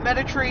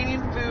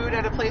Mediterranean food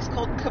at a place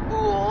called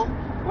Kabul,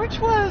 which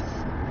was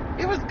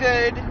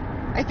good.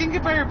 I think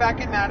if I were back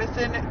in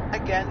Madison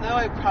again, though,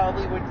 I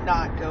probably would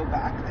not go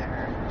back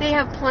there. They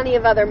have plenty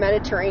of other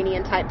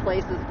Mediterranean type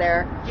places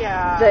there.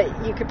 Yeah.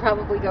 That you could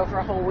probably go for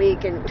a whole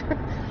week and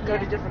go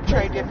to different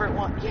try places. different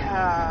ones.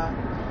 Yeah.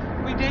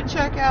 We did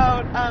check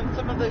out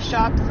some of the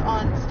shops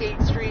on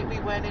State Street. We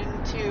went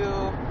into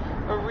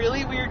a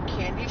really weird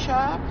candy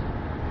shop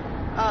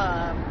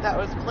that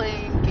was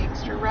playing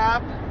gangster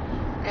rap,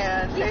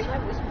 and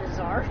that was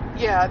bizarre.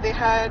 Yeah, they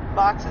had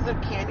boxes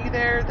of candy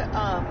there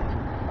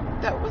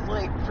that was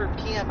like for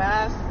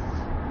PMS.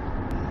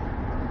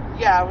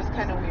 Yeah, it was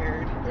kind of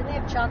weird. Did they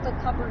have chocolate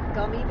covered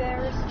gummy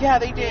bears? Yeah,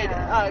 they did.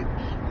 Yeah.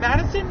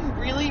 Madison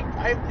really,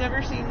 I've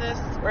never seen this,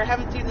 or I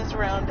haven't seen this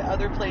around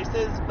other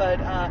places, but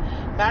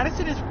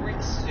Madison is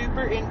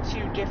super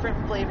into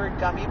different flavored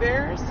gummy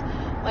bears.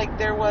 Like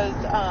there was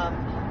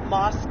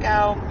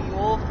Moscow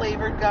Mule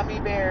flavored gummy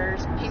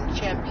bears, pink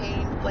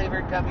champagne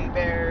flavored gummy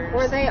bears.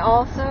 Were they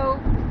also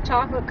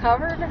chocolate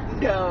covered?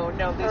 No,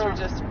 these were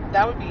just,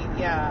 that would be,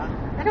 yeah.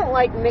 I don't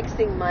like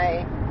mixing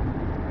my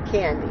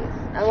candies.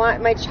 I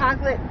want my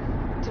chocolate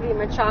to be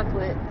my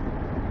chocolate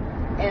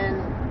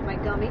and my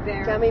gummy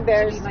bears to be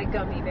my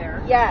gummy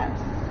bear. Yes.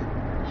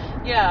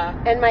 Yeah.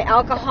 And my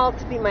alcohol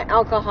to be my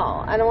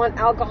alcohol. I don't want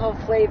alcohol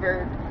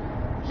flavored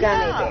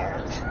gummy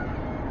bears.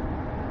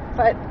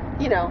 But,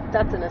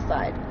 that's an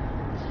aside.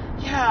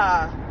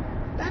 Yeah.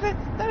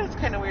 That is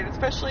kind of weird,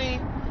 especially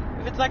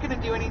if it's not going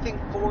to do anything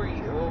for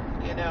you,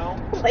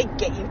 Like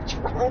get you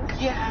drunk.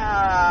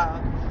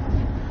 Yeah.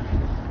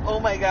 Oh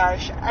my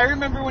gosh. I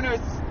remember when it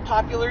was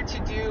popular to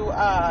do,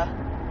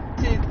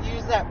 to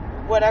use that,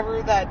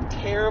 whatever that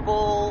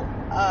terrible,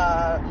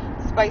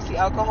 spicy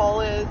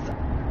alcohol is.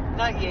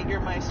 Not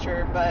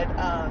Jägermeister, but,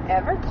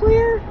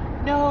 Everclear?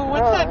 No,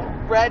 what's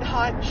that red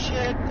hot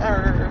shit,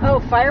 or... Oh,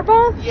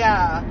 Fireball?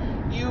 Yeah.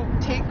 You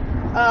take,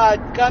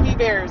 gummy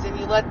bears and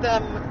you let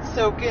them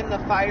soak in the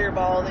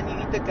Fireball, then you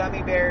eat the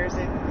gummy bears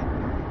and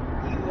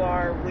you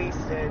are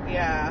wasted,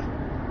 yeah.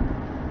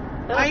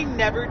 I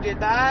never did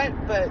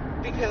that, but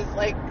because,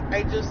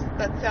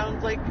 that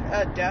sounds like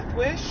a death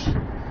wish.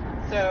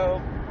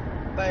 So,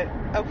 but,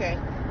 okay.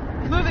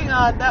 Moving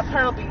on, that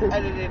part will be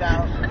edited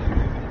out.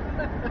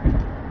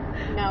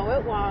 No,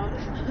 it won't.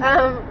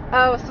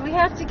 So we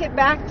have to get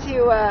back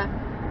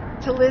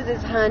to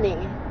Liz's honey.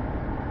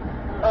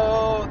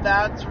 Oh,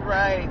 that's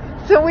right.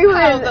 So we were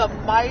How in... the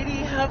mighty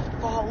have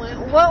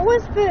fallen. What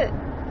was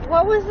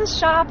the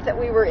shop that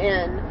we were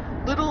in?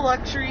 Little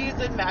Luxuries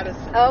in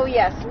Madison. Oh,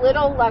 yes,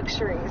 Little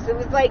Luxuries. It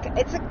was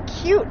it's a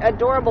cute,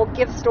 adorable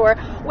gift store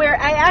where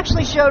I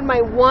actually showed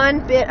my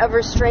one bit of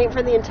restraint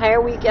for the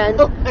entire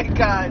weekend. Oh, my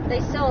God.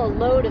 They sell a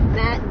load of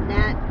Matt and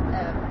Nat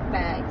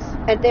bags.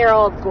 And they're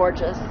all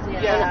gorgeous.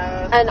 Yeah.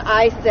 Yes. And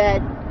I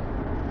said,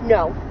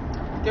 no.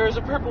 There was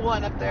a purple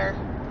one up there.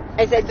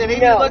 I said, Amy,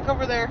 no. look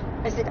over there.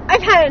 I said,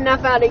 I've had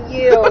enough out of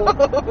you,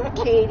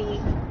 Katie.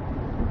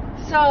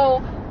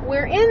 So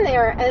we're in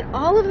there, and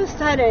all of a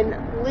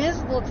sudden,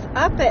 Liz looks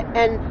up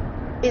and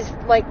is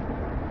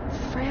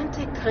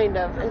frantic, kind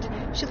of.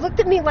 And she looked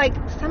at me like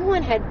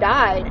someone had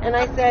died. And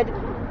I said,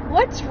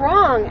 what's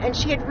wrong? And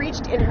she had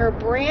reached in her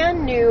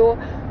brand new,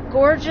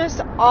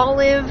 gorgeous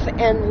olive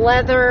and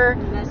leather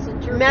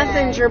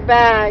messenger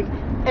bag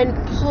and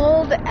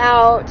pulled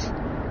out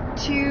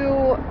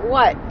two,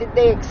 what? Did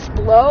they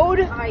explode?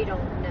 I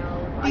don't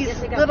know. I These guess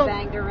they got little-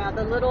 banged around.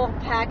 The little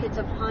packets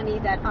of honey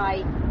that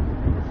I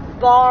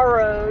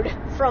borrowed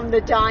from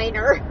the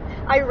diner.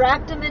 I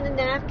wrapped them in a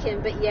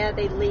napkin, but yeah,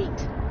 they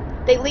leaked.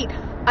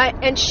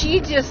 And she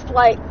just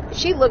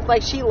she looked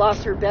like she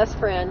lost her best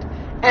friend.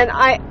 And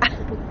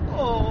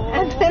Oh.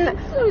 and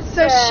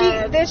So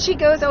she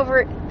goes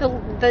over.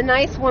 The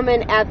nice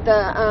woman at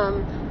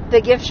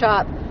the gift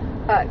shop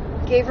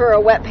gave her a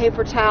wet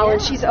paper towel,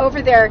 and she's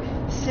over there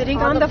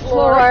sitting on the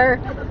floor,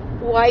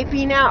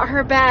 wiping out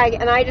her bag.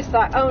 And I just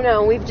thought, oh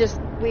no,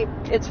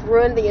 it's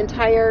ruined. The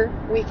entire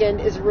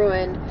weekend is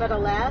ruined. But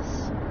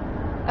alas,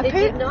 it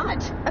did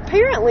not.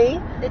 Apparently,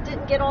 it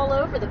didn't get all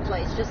over the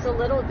place. Just a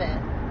little bit.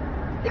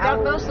 It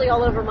got mostly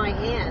all over my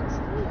hands.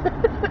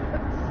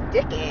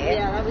 Sticky.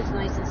 Yeah, that was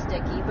nice and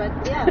sticky. But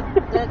yeah,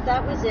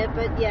 that was it.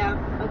 But yeah,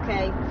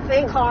 okay.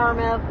 Thank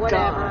karma,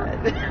 whatever.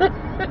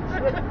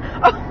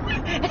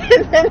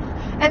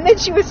 And then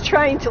she was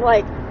trying to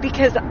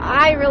because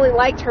I really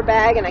liked her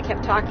bag and I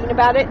kept talking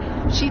about it.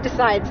 She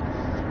decides,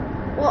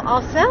 well,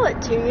 I'll sell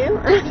it to you.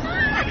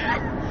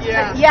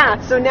 Yeah.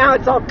 Yeah. So now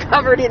it's all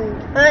covered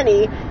in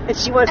honey, and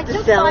she wants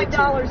to sell it.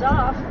 $5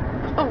 off.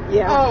 Oh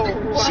yeah. Oh,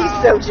 wow. She's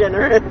so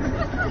generous.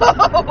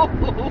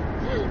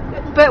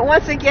 But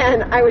once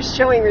again, I was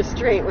showing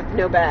restraint with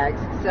no bags,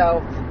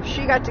 so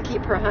she got to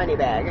keep her honey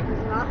bag.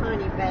 My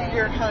honey bag.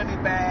 Your honey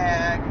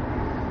bag.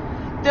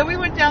 Then we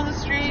went down the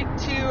street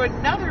to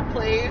another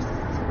place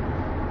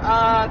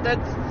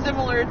that's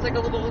similar. It's like a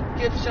little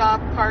gift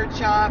shop, card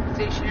shop,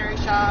 stationery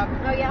shop.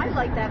 Oh yeah, I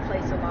like that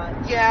place a lot.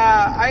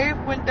 Yeah, I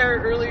went there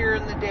earlier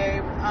in the day,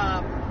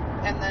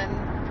 and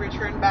then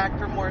returned back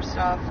for more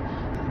stuff.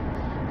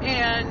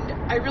 And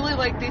I really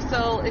like, they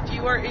sell, if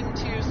you are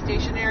into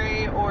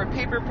stationery or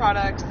paper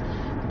products,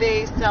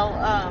 they sell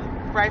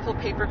Rifle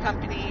Paper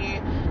Company.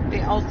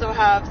 They also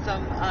have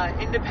some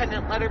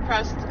independent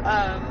letterpress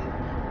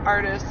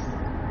artists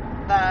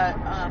that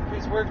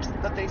whose works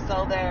that they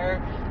sell there.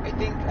 I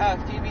think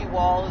Phoebe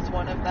Wall is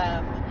one of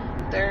them.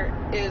 There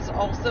is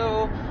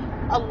also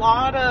a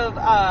lot of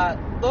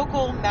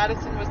local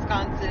Madison,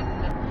 Wisconsin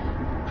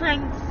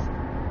prints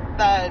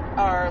that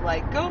are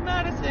like, go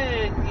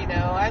Madison,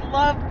 I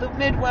love the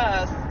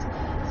Midwest.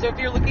 So if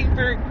you're looking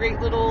for great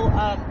little,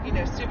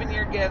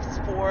 souvenir gifts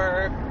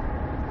for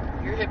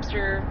your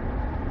hipster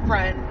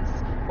friends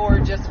or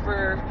just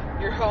for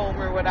your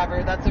home or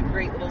whatever, that's a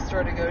great little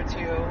store to go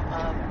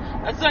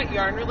to. That's not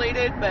yarn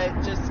related, but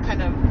just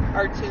kind of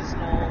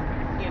artisanal,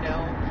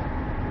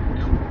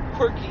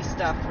 quirky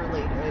stuff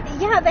related.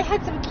 Yeah, they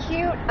had some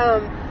cute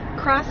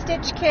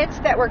cross-stitch kits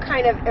that were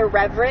kind of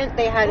irreverent.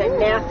 They had a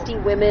Nasty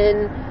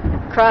Women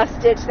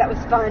cross-stitch that was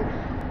fun.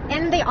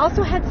 And they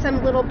also had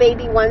some little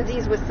baby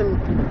onesies with some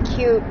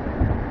cute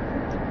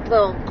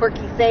little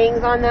quirky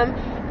sayings on them.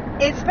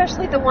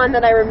 Especially the one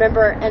that I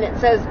remember, and it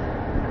says,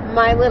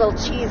 "My little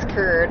cheese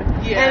curd."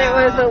 Yeah. And it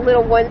was a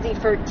little onesie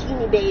for a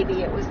teeny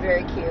baby. It was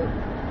very cute.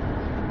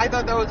 I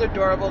thought that was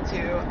adorable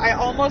too. I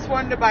almost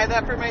wanted to buy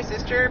that for my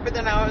sister, but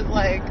then I was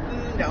like,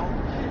 no.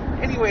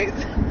 Anyways.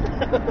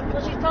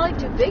 Well, she's probably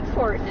too big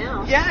for it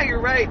now. Yeah, you're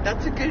right.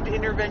 That's a good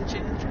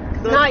intervention.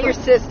 Not your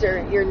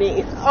sister, your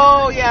niece.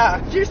 Oh, yeah.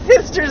 Your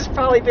sister's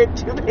probably been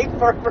too big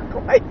for it for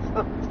quite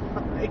some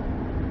time.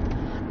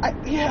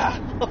 Yeah.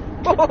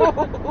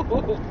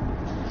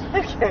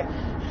 Okay.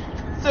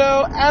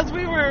 So, as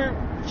we were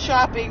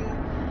shopping,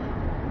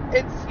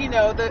 it's,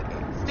 the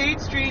State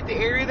Street, the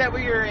area that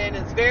we are in,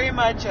 is very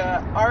much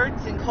a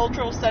arts and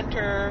cultural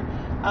center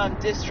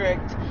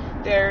district.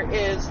 There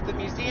is the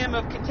Museum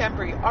of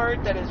Contemporary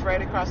Art that is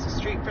right across the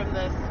street from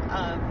this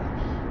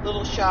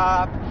little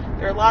shop.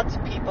 There are lots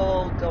of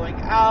people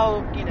going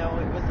out. It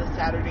was a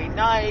Saturday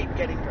night,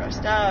 getting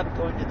dressed up,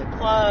 going to the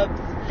clubs.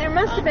 There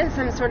must have been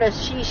some sort of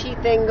she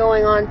thing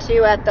going on,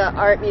 too, at the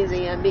art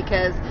museum,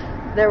 because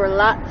there were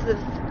lots of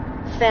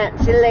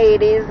fancy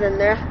ladies and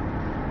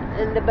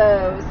the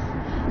bows.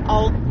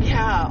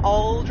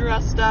 All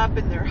dressed up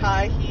in their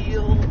high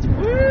heels.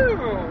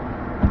 Woo!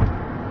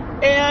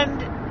 And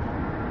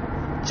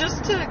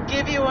just to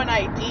give you an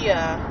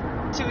idea,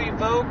 to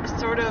evoke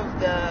sort of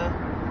the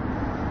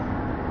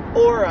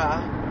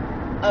aura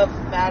of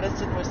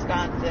Madison,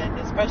 Wisconsin,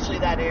 especially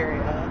that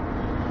area,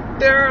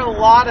 there are a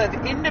lot of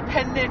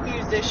independent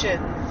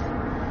musicians.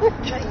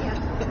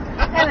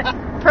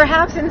 And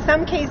perhaps in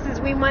some cases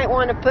we might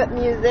want to put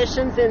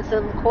musicians in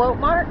some quote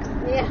marks.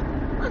 Yeah.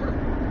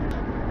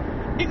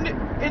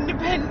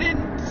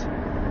 Independent.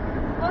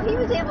 Well, he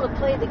was able to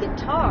play the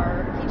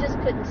guitar. He just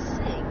couldn't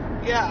sing.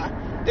 Yeah.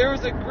 There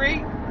was a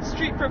great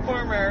street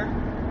performer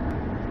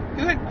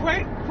who had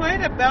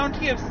quite a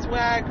bounty of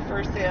swag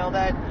for sale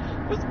that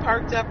was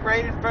parked up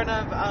right in front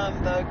of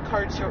the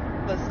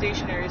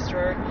stationery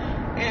store.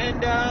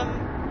 And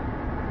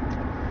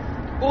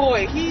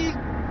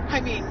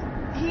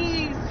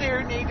he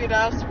serenaded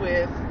us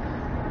with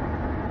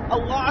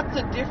lots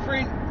of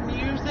different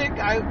music.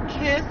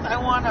 Kiss, I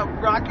want to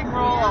rock and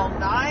roll all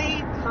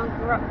night.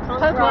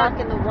 Punk rock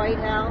in the White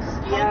House.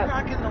 Punk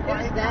rock in the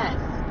White that?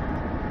 House.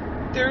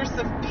 There's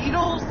some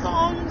Beatles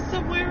songs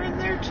somewhere in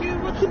there too.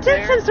 He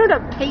did some sort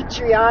of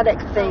patriotic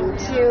thing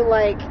too,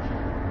 like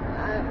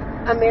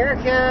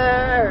America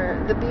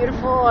or The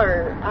Beautiful,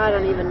 or I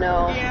don't even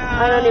know.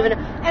 Yeah. I don't even know.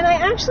 And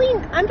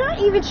I'm not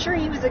even sure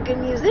he was a good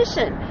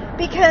musician,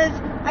 because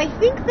I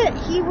think that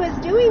he was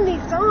doing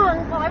these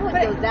songs. Well, I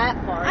wouldn't go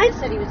that far. I just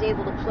said he was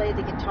able to play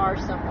the guitar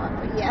somewhat,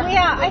 but yeah.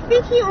 Yeah, I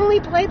think he only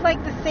played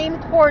like the same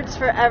chords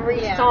for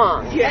every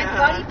song. Yeah. I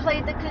thought he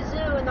played the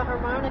kazoo and the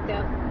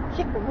harmonica.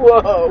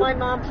 Whoa. My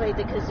mom played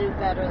the kazoo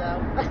better,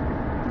 though.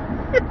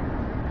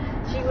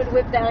 She would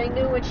whip that. I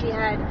knew when she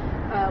had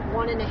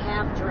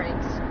 1.5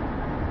 drinks.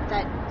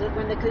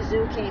 When the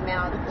kazoo came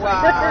out. It's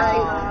Wow. Like, all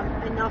right,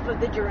 Mom, enough of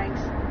the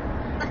drinks.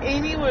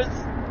 Amy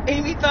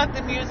thought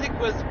the music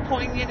was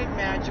poignant and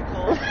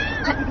magical. Oh,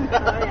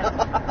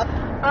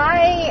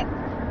 yeah.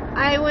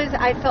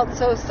 I felt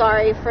so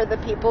sorry for the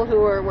people who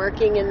were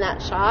working in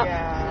that shop.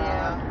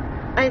 Yeah.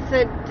 I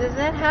said, does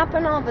that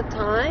happen all the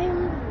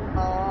time?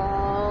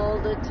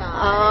 All the time.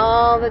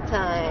 All the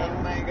time.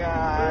 Oh my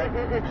God.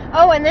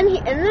 Oh, and then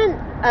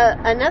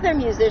another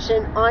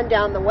musician on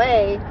down the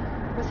way.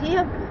 Was he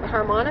a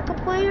harmonica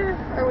player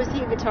or was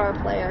he a guitar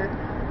player?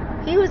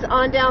 He was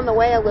on down the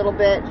way a little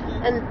bit,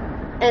 and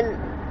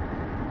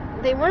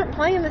they weren't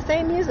playing the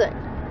same music.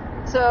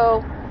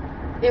 So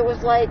it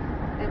was like,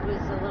 it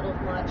was a little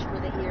much for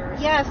the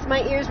ears. yes,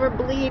 my ears were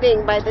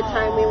bleeding by the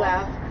time we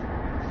left.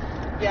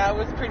 Yeah, it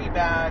was pretty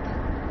bad.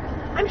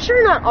 I'm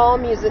sure not all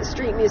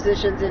street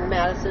musicians in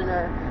Madison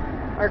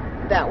are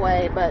that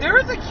way, but There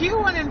was a cute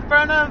one in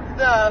front of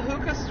the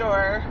hookah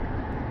store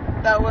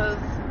that was,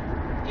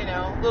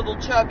 little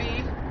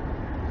chubby.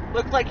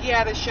 Looked like he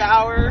had a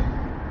shower.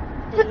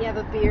 Did he have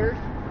a beard?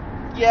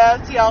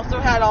 Yes, he also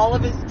had all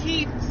of his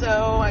teeth, so,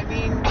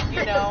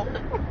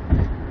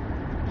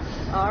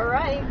 All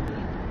right.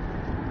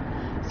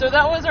 So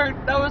that was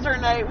our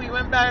night. We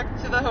went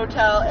back to the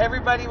hotel.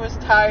 Everybody was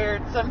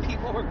tired. Some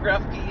people were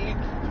grumpy.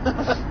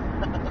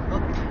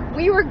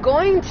 we were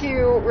going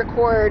to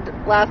record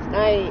last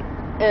night,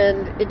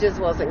 and it just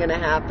wasn't going to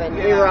happen.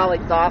 We Yeah. were all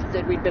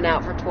exhausted. We'd been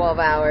out for 12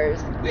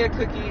 hours. We had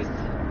cookies.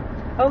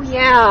 Oh,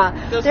 yeah.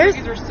 Those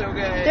cookies were so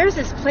good. There's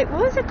this place,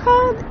 what was it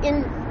called?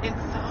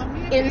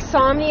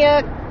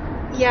 Insomnia,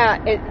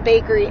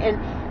 bakery,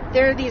 and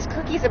there are these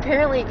cookies.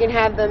 Apparently you can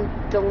have them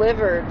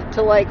delivered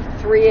to like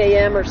 3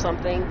 a.m. or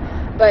something,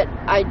 but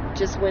I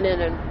just went in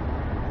and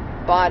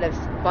bought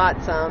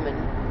some,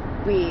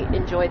 and we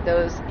enjoyed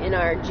those in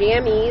our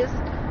jammies.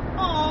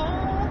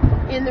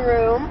 Aww. In the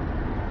room.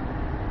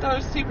 That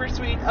was super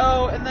sweet.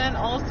 Oh, and then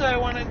also I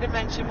wanted to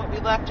mention what we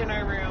left in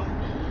our room.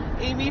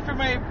 Amy, for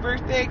my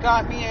birthday,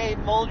 got me a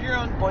Mold Your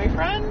Own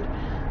Boyfriend,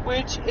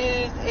 which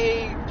is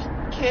a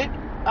kit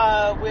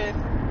with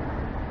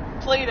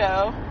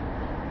Play-Doh.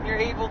 You're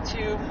able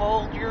to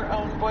mold your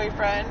own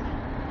boyfriend.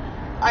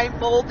 I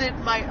molded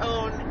my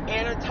own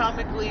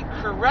anatomically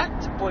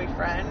correct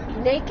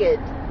boyfriend. Naked,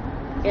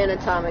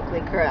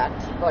 anatomically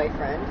correct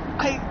boyfriend.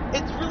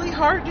 It's really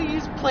hard to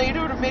use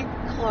Play-Doh to make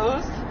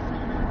clothes.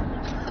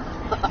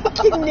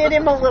 You knit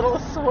him a little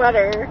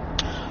sweater.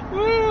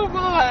 Ooh,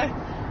 boy.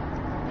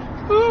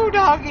 Ooh,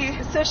 doggy.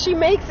 So she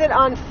makes it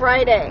on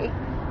Friday,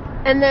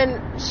 and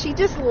then she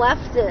just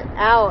left it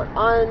out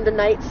on the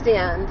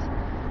nightstand.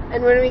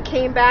 And when we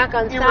came back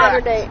on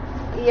Saturday,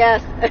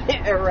 yes,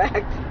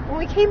 erect. When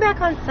we came back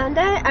on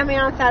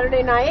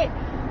Saturday night,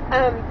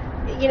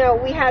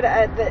 we had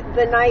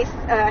the nice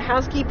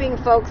housekeeping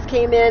folks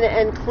came in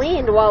and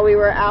cleaned while we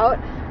were out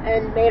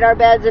and made our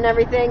beds and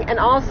everything, and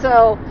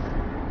also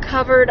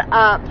covered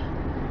up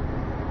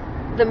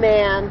the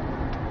man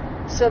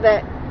so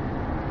that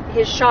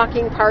his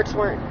shocking parts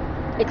weren't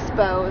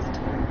exposed.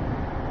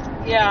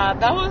 Yeah,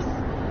 that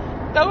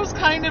was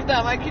kind of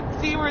them. I could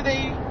see where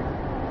they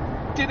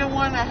didn't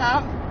want to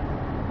have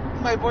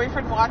my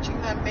boyfriend watching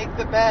them make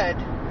the bed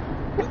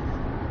with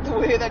the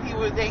way that he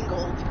was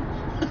angled.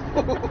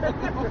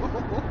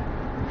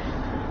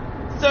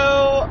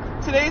 So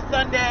today's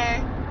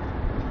Sunday.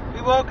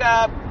 We woke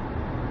up.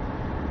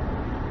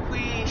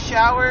 We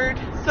showered.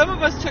 Some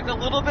of us took a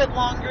little bit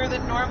longer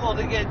than normal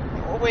to get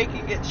awake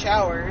and get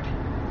showered.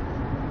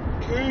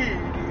 Katie.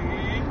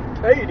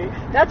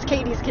 That's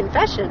Katie's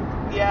confession.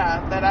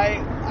 Yeah, that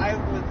I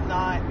was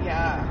not,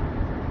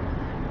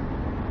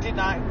 did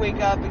not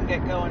wake up and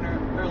get going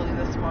early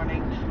this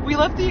morning. We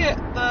left the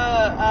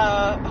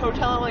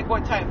hotel at like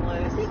what time,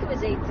 Liz? I think it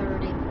was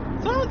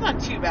 8:30. So that's not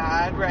too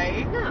bad,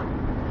 right? No.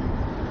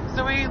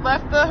 So we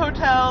left the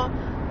hotel.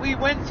 We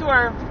went to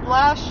our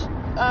last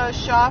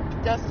shop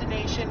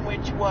destination,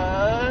 which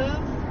was,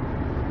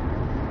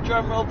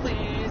 drumroll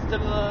please,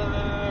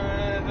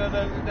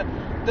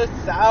 the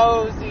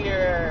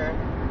Sausier.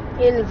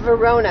 In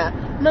Verona.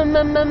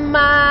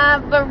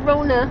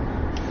 Verona.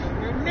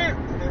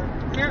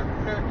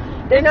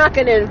 They're not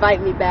going to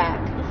invite me back.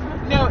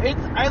 No,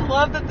 I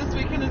love that this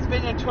weekend has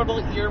been a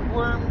total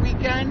earworm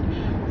weekend,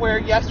 where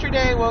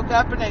yesterday I woke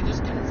up and I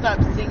just couldn't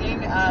stop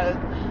singing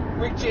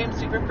Rick James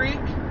Super Freak,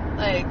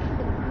 like,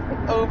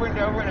 over and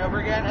over and over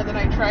again, and then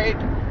I tried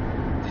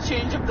to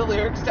change up the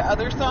lyrics to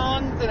other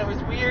songs, and it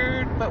was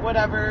weird, but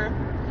whatever.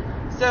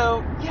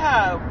 So,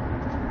 yeah.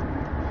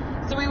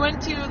 So we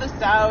went to the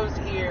Sow's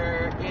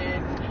Ear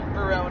in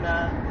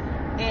Verona.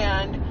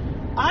 And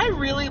I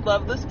really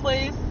love this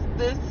place.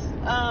 This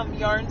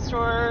yarn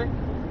store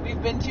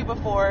we've been to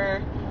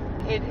before.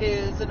 It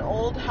is an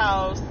old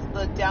house.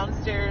 The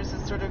downstairs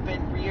has sort of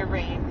been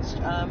rearranged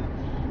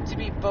to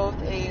be both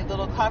a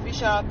little coffee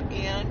shop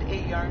and a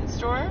yarn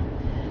store.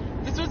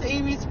 This was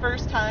Amy's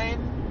first time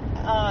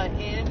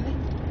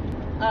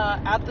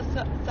at the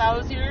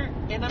Sausier,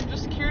 and I'm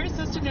just curious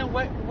as to know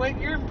what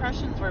your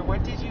impressions were.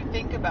 What did you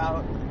think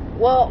about?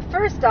 Well,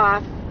 first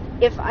off,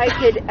 if I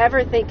could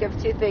ever think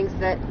of two things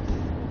that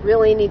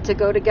really need to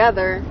go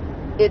together,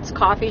 it's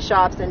coffee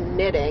shops and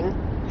knitting.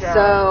 Yeah.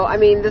 So, I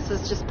mean, this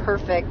is just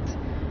perfect.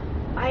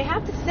 I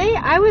have to say,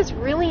 I was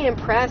really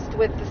impressed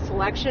with the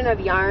selection of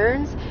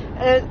yarns,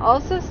 and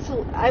also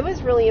I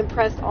was really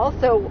impressed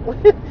also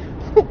with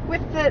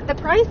the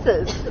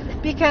prices,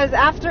 because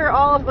after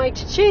all of my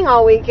cha-ching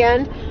all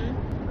weekend,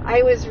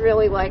 I was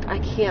really like, I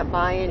can't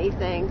buy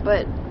anything,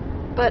 but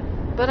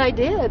I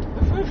did.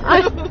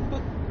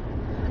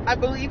 I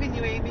believe in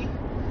you, Amy.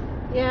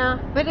 Yeah,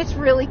 but it's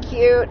really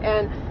cute,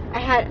 and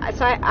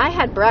I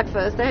had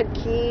breakfast. I had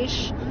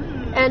quiche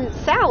and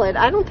salad.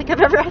 I don't think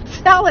I've ever had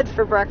salad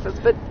for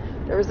breakfast, but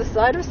there was a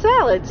side of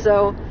salad,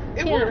 so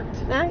it worked.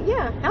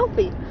 Yeah,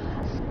 healthy.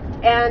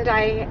 And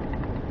I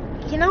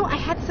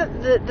had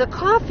the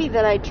coffee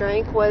that I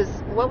drank was,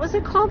 what was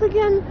it called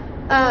again?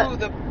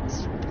 The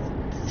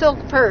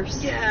silk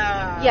purse.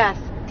 Yeah. Yes,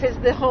 because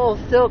the whole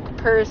silk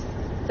purse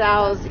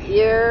sow's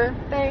ear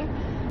thing.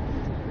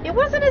 It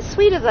wasn't as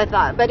sweet as I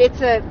thought, but it's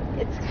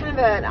kind of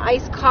an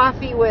iced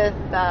coffee with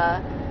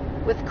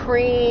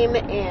cream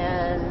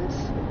and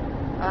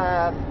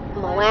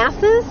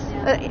molasses.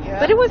 Yeah.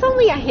 But it was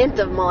only a hint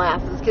of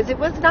molasses because it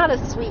was not a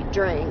sweet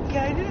drink.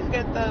 Yeah, I didn't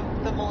get the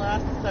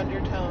molasses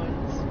undertones.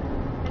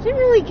 I didn't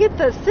really get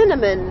the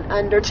cinnamon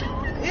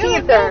undertones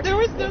either. No, there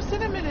was no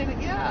cinnamon in it.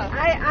 Yeah.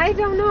 I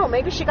don't know.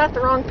 Maybe she got the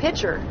wrong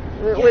pitcher.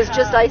 It was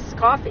just iced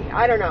coffee.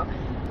 I don't know.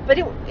 But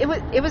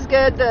it was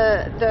good.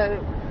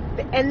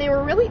 And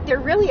they're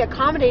really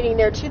accommodating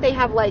there too. They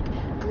have like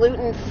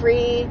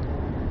gluten-free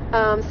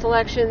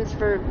selections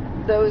for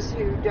those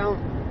who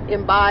don't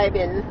imbibe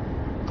in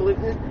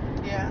gluten.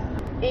 Yeah.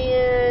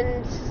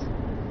 And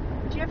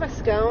do you have a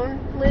scone,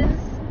 Liz?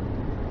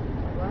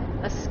 What?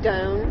 A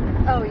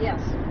scone? Oh,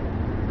 yes. I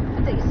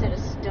thought you said a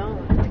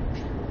stone.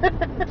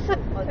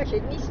 A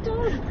kidney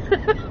stone?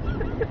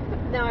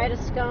 No, I had a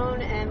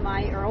scone and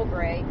my Earl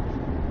Grey.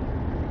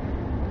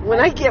 When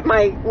I get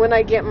my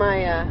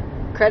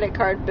credit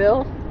card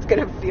bill, it's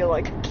gonna feel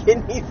like a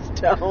kidney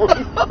stone.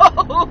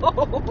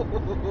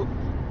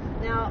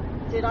 Now,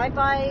 did I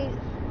buy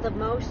the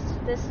most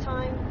this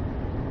time?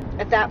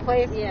 At that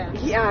place? Yeah.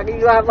 Yeah,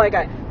 you have like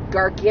a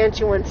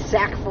gargantuan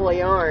sack full of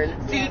yarn.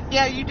 See,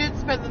 yeah, you did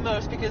spend the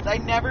most because I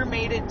never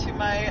made it to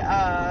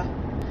my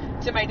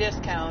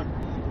discount.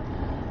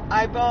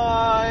 I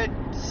bought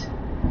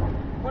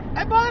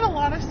a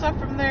lot of stuff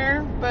from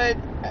there, but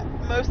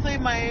mostly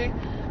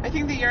I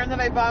think the yarn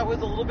that I bought was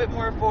a little bit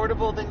more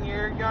affordable than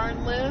your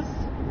yarn, Liz.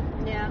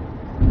 Yeah.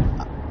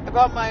 I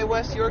bought my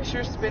West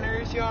Yorkshire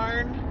Spinners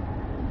yarn,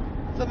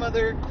 some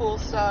other cool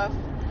stuff.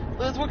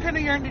 Liz, what kind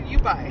of yarn did you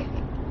buy?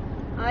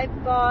 I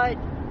bought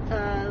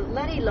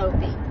Letty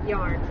Lopi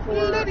yarn for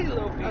Letty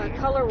Lopi. a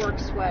colorwork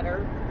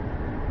sweater.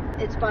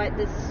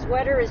 The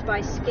sweater is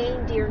by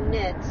Skein Deer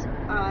Knits.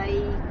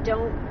 I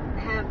don't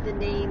have the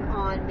name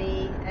on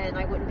me, and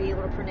I wouldn't be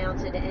able to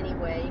pronounce it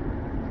anyway.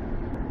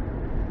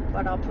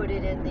 But I'll put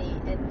it in the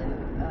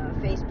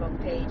Facebook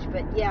page.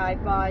 But yeah, I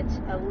bought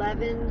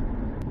 11.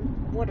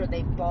 What are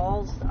they?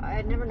 Balls?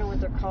 I never know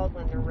what they're called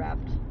when they're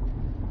wrapped.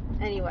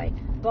 Anyway,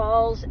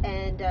 balls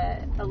and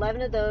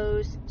 11 of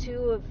those.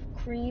 2 of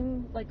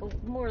cream,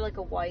 more like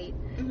a white,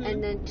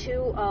 and then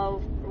 2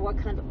 of what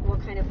kind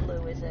of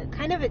blue is it?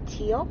 Kind of a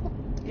teal.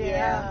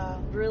 Yeah.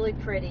 Really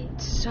pretty.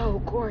 So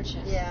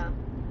gorgeous. Yeah.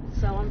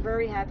 So I'm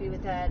very happy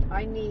with that.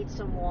 I need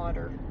some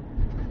water.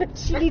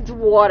 She needs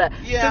water.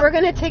 Yeah. So we're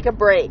going to take a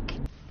break.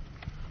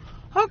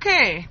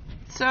 Okay,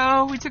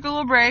 so we took a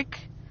little break,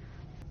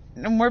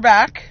 and we're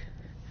back.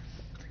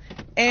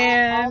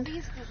 And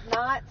Aldi's does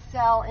not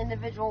sell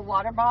individual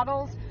water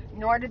bottles,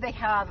 nor do they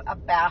have a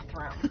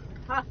bathroom.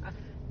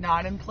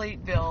 not in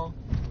Plateville.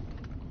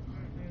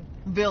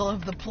 Ville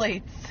of the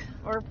plates.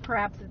 Or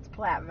perhaps it's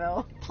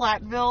Platteville.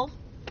 Platteville.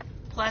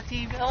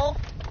 Platteville.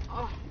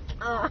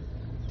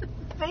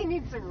 They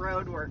need some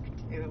road work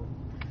too.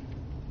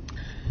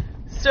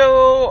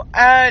 So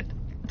at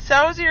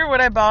Sausier,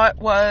 what I bought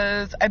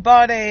was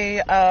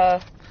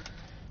a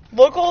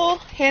local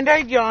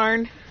hand-dyed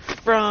yarn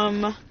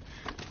from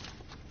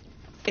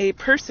a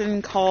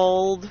person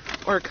called,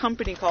 or a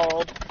company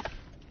called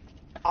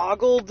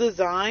Ogle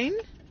Design.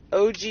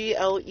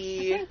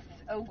 O-G-L-E. I think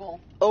it's Ogle.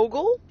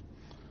 Ogle?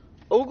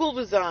 Ogle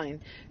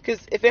Design.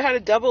 Because if it had a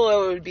double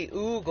O, it would be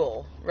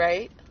Oogle,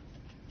 right?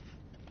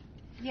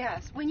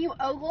 Yes. When you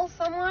ogle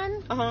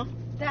someone, Uh-huh.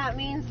 that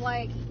means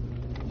like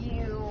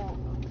you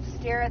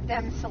stare at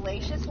them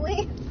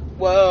salaciously,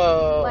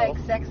 Whoa. like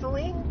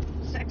sexily.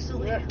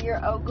 Sexily.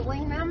 You're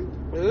ogling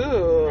them.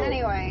 Ooh.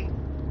 Anyway,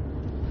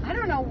 I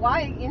don't know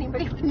why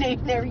anybody would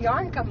name their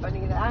yarn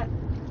company that.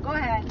 Go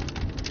ahead.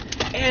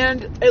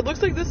 And it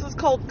looks like this is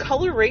called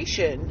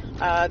Coloration,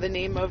 the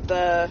name of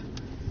the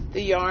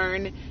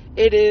yarn.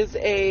 It is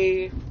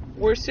a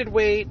worsted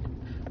weight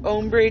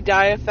ombre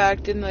dye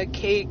effect in the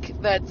cake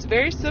that's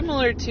very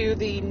similar to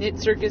the Knit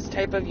Circus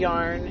type of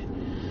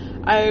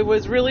yarn. I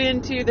was really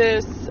into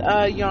this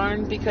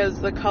yarn because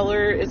the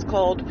color is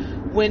called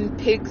When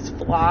Pigs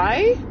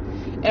Fly,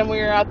 and we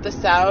were at the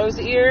Sow's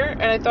Ear,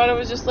 and I thought it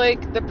was just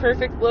like the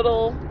perfect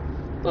little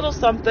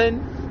something.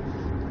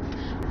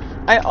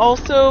 I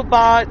also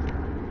bought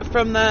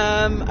from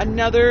them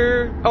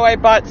I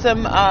bought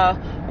some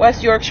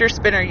West Yorkshire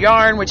spinner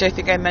yarn, which I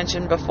think I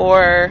mentioned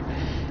before.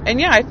 And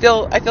yeah, I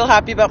feel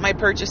happy about my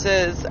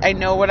purchases. I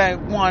know what I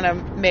want to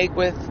make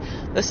with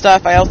the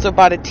stuff. I also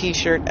bought a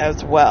t-shirt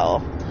as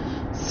well.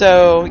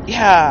 So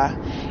yeah.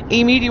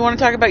 Amy, do you want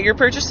to talk about your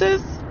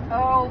purchases?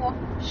 Oh,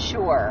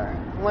 sure.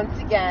 Once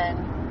again,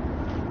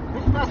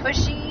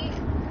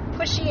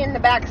 pushy in the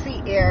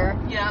backseat here.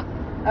 Yeah.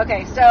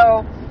 Okay,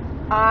 so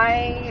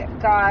I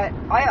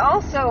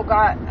also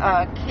got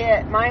a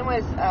kit. Mine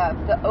was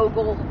the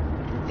Ogle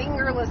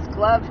fingerless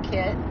glove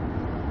kit,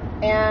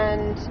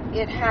 and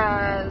it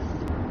has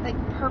like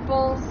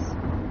purples.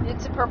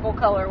 It's a purple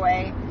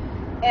colorway,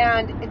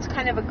 and it's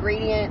kind of a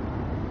gradient,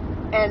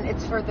 and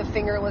it's for the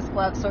fingerless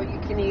glove. So you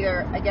can you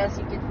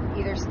could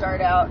either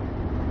start out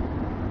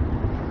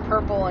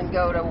purple and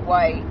go to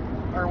white,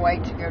 or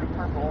white to go to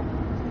purple.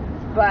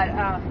 But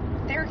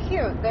they're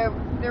cute.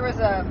 There was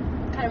a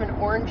kind of an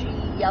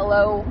orangey,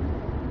 yellow,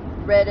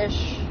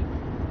 reddish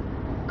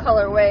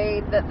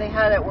colorway that they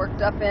had it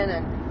worked up in,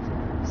 and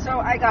so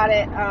I got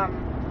it.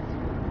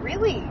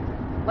 Really,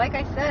 like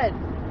I said,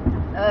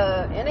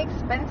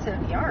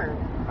 inexpensive yarn.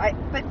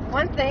 But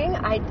one thing,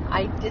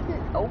 I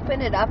didn't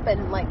open it up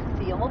and like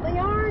feel the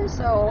yarn,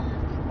 so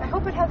I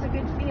hope it has a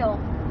good feel.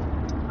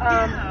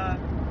 Yeah.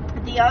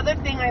 The other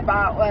thing I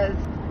bought was,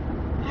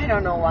 I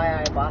don't know why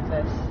I bought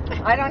this.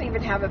 I don't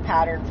even have a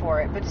pattern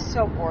for it, but it's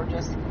so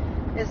gorgeous.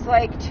 It's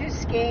like 2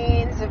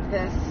 skeins of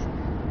this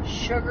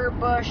sugar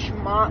bush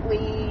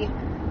motley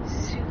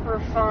super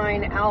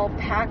fine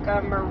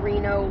alpaca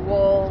merino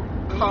wool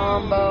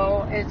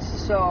combo. It's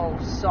so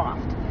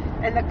soft,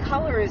 and the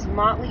color is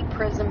motley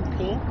prism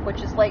pink,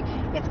 which is like,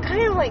 it's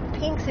kind of like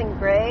pinks and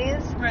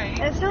grays, Right.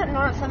 and it's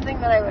not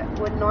something that I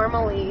would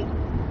normally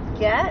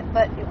get,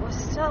 but it was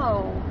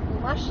so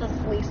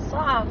lusciously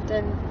soft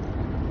and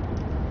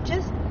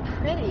just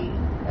pretty.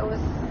 It was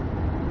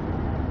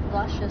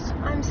Luscious.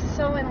 I'm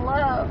so in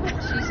love.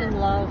 She's in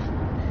love.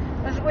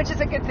 Which is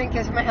a good thing,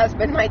 because my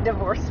husband might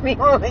divorce me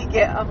when we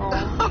get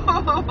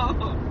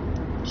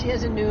home. She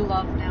has a new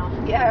love now.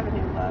 Yeah, I have a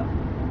new love.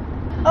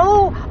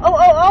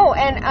 Oh,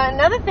 and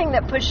another thing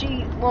that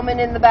pushy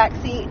woman in the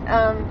backseat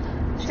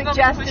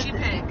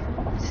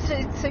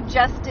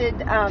suggested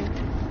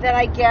that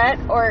I get,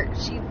 or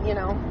she,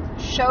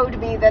 showed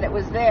me that it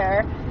was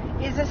there,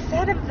 is a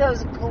set of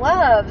those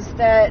gloves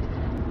that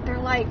they're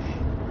like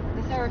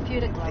The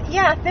therapeutic love.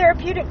 Yeah,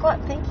 therapeutic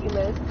gloves. Thank you,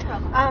 Liz.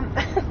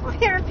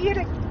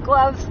 Therapeutic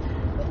gloves.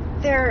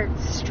 They're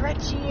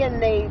stretchy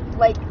and they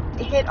like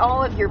hit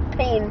all of your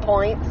pain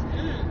points.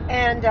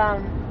 And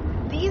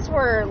these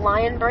were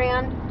Lion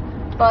brand,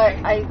 but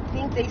I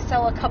think they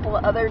sell a couple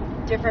of other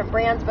different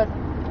brands. But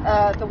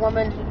the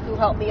woman who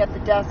helped me at the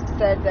desk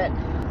said that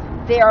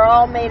they are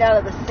all made out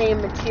of the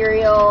same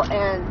material,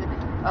 and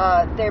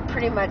they're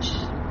pretty much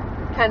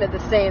kind of the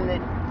same. They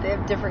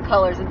have different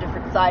colors and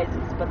different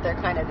sizes, but they're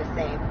kind of the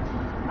same.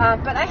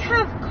 But I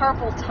have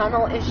carpal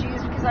tunnel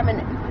issues because I'm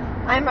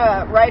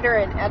a writer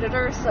and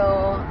editor,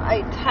 so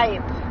I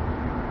type,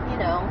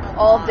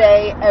 all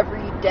day,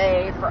 every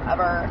day,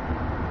 forever.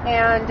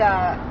 And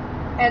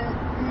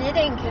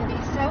knitting can be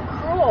so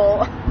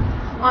cruel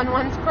on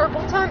one's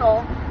carpal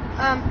tunnel.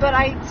 But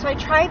I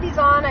tried these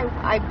on.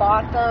 I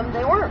bought them.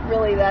 They weren't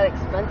really that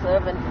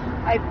expensive, and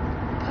I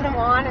put them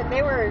on, and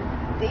they were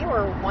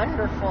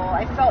wonderful.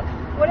 I felt,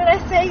 what did I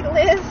say,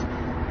 Liz?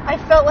 I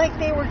felt like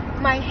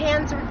my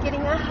hands were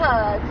getting a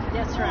hug.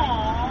 That's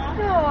right.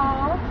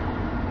 Aww.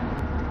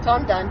 So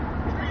I'm done.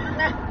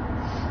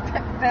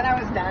 Then I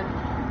was done.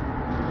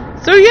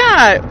 So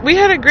yeah, we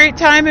had a great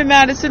time in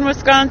Madison,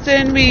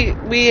 Wisconsin. We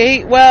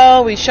ate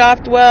well, we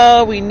shopped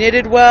well, we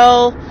knitted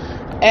well,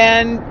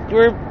 and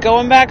we're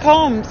going back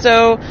home.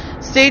 So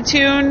stay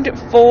tuned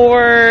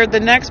for the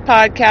next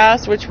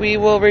podcast, which we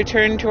will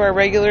return to our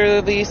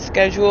regularly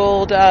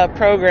scheduled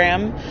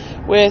program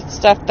with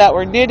stuff that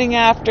we're knitting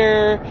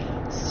after,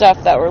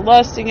 stuff that we're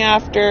lusting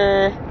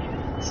after,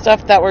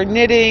 stuff that we're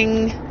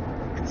knitting,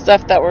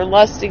 stuff that we're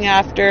lusting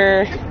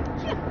after.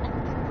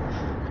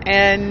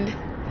 And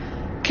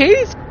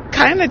Katie's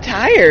kind of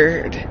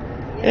tired.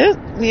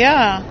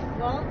 Yeah.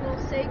 Well, we'll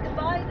say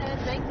goodbye then.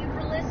 Thank you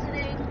for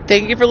listening.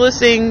 Thank you for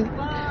listening.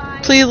 Bye.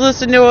 Please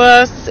listen to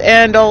us,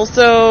 and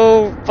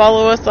also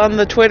follow us on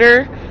the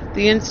Twitter,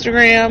 the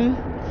Instagram,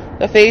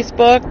 the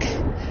Facebook.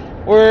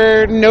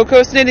 We're No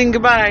Coast Knitting.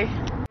 Goodbye.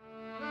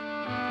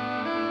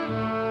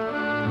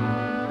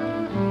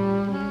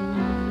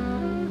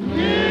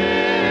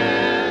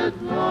 Knit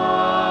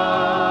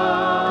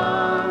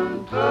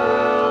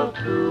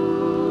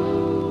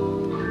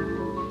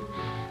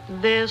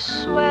This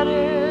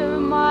sweater,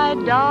 my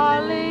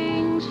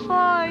darling's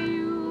for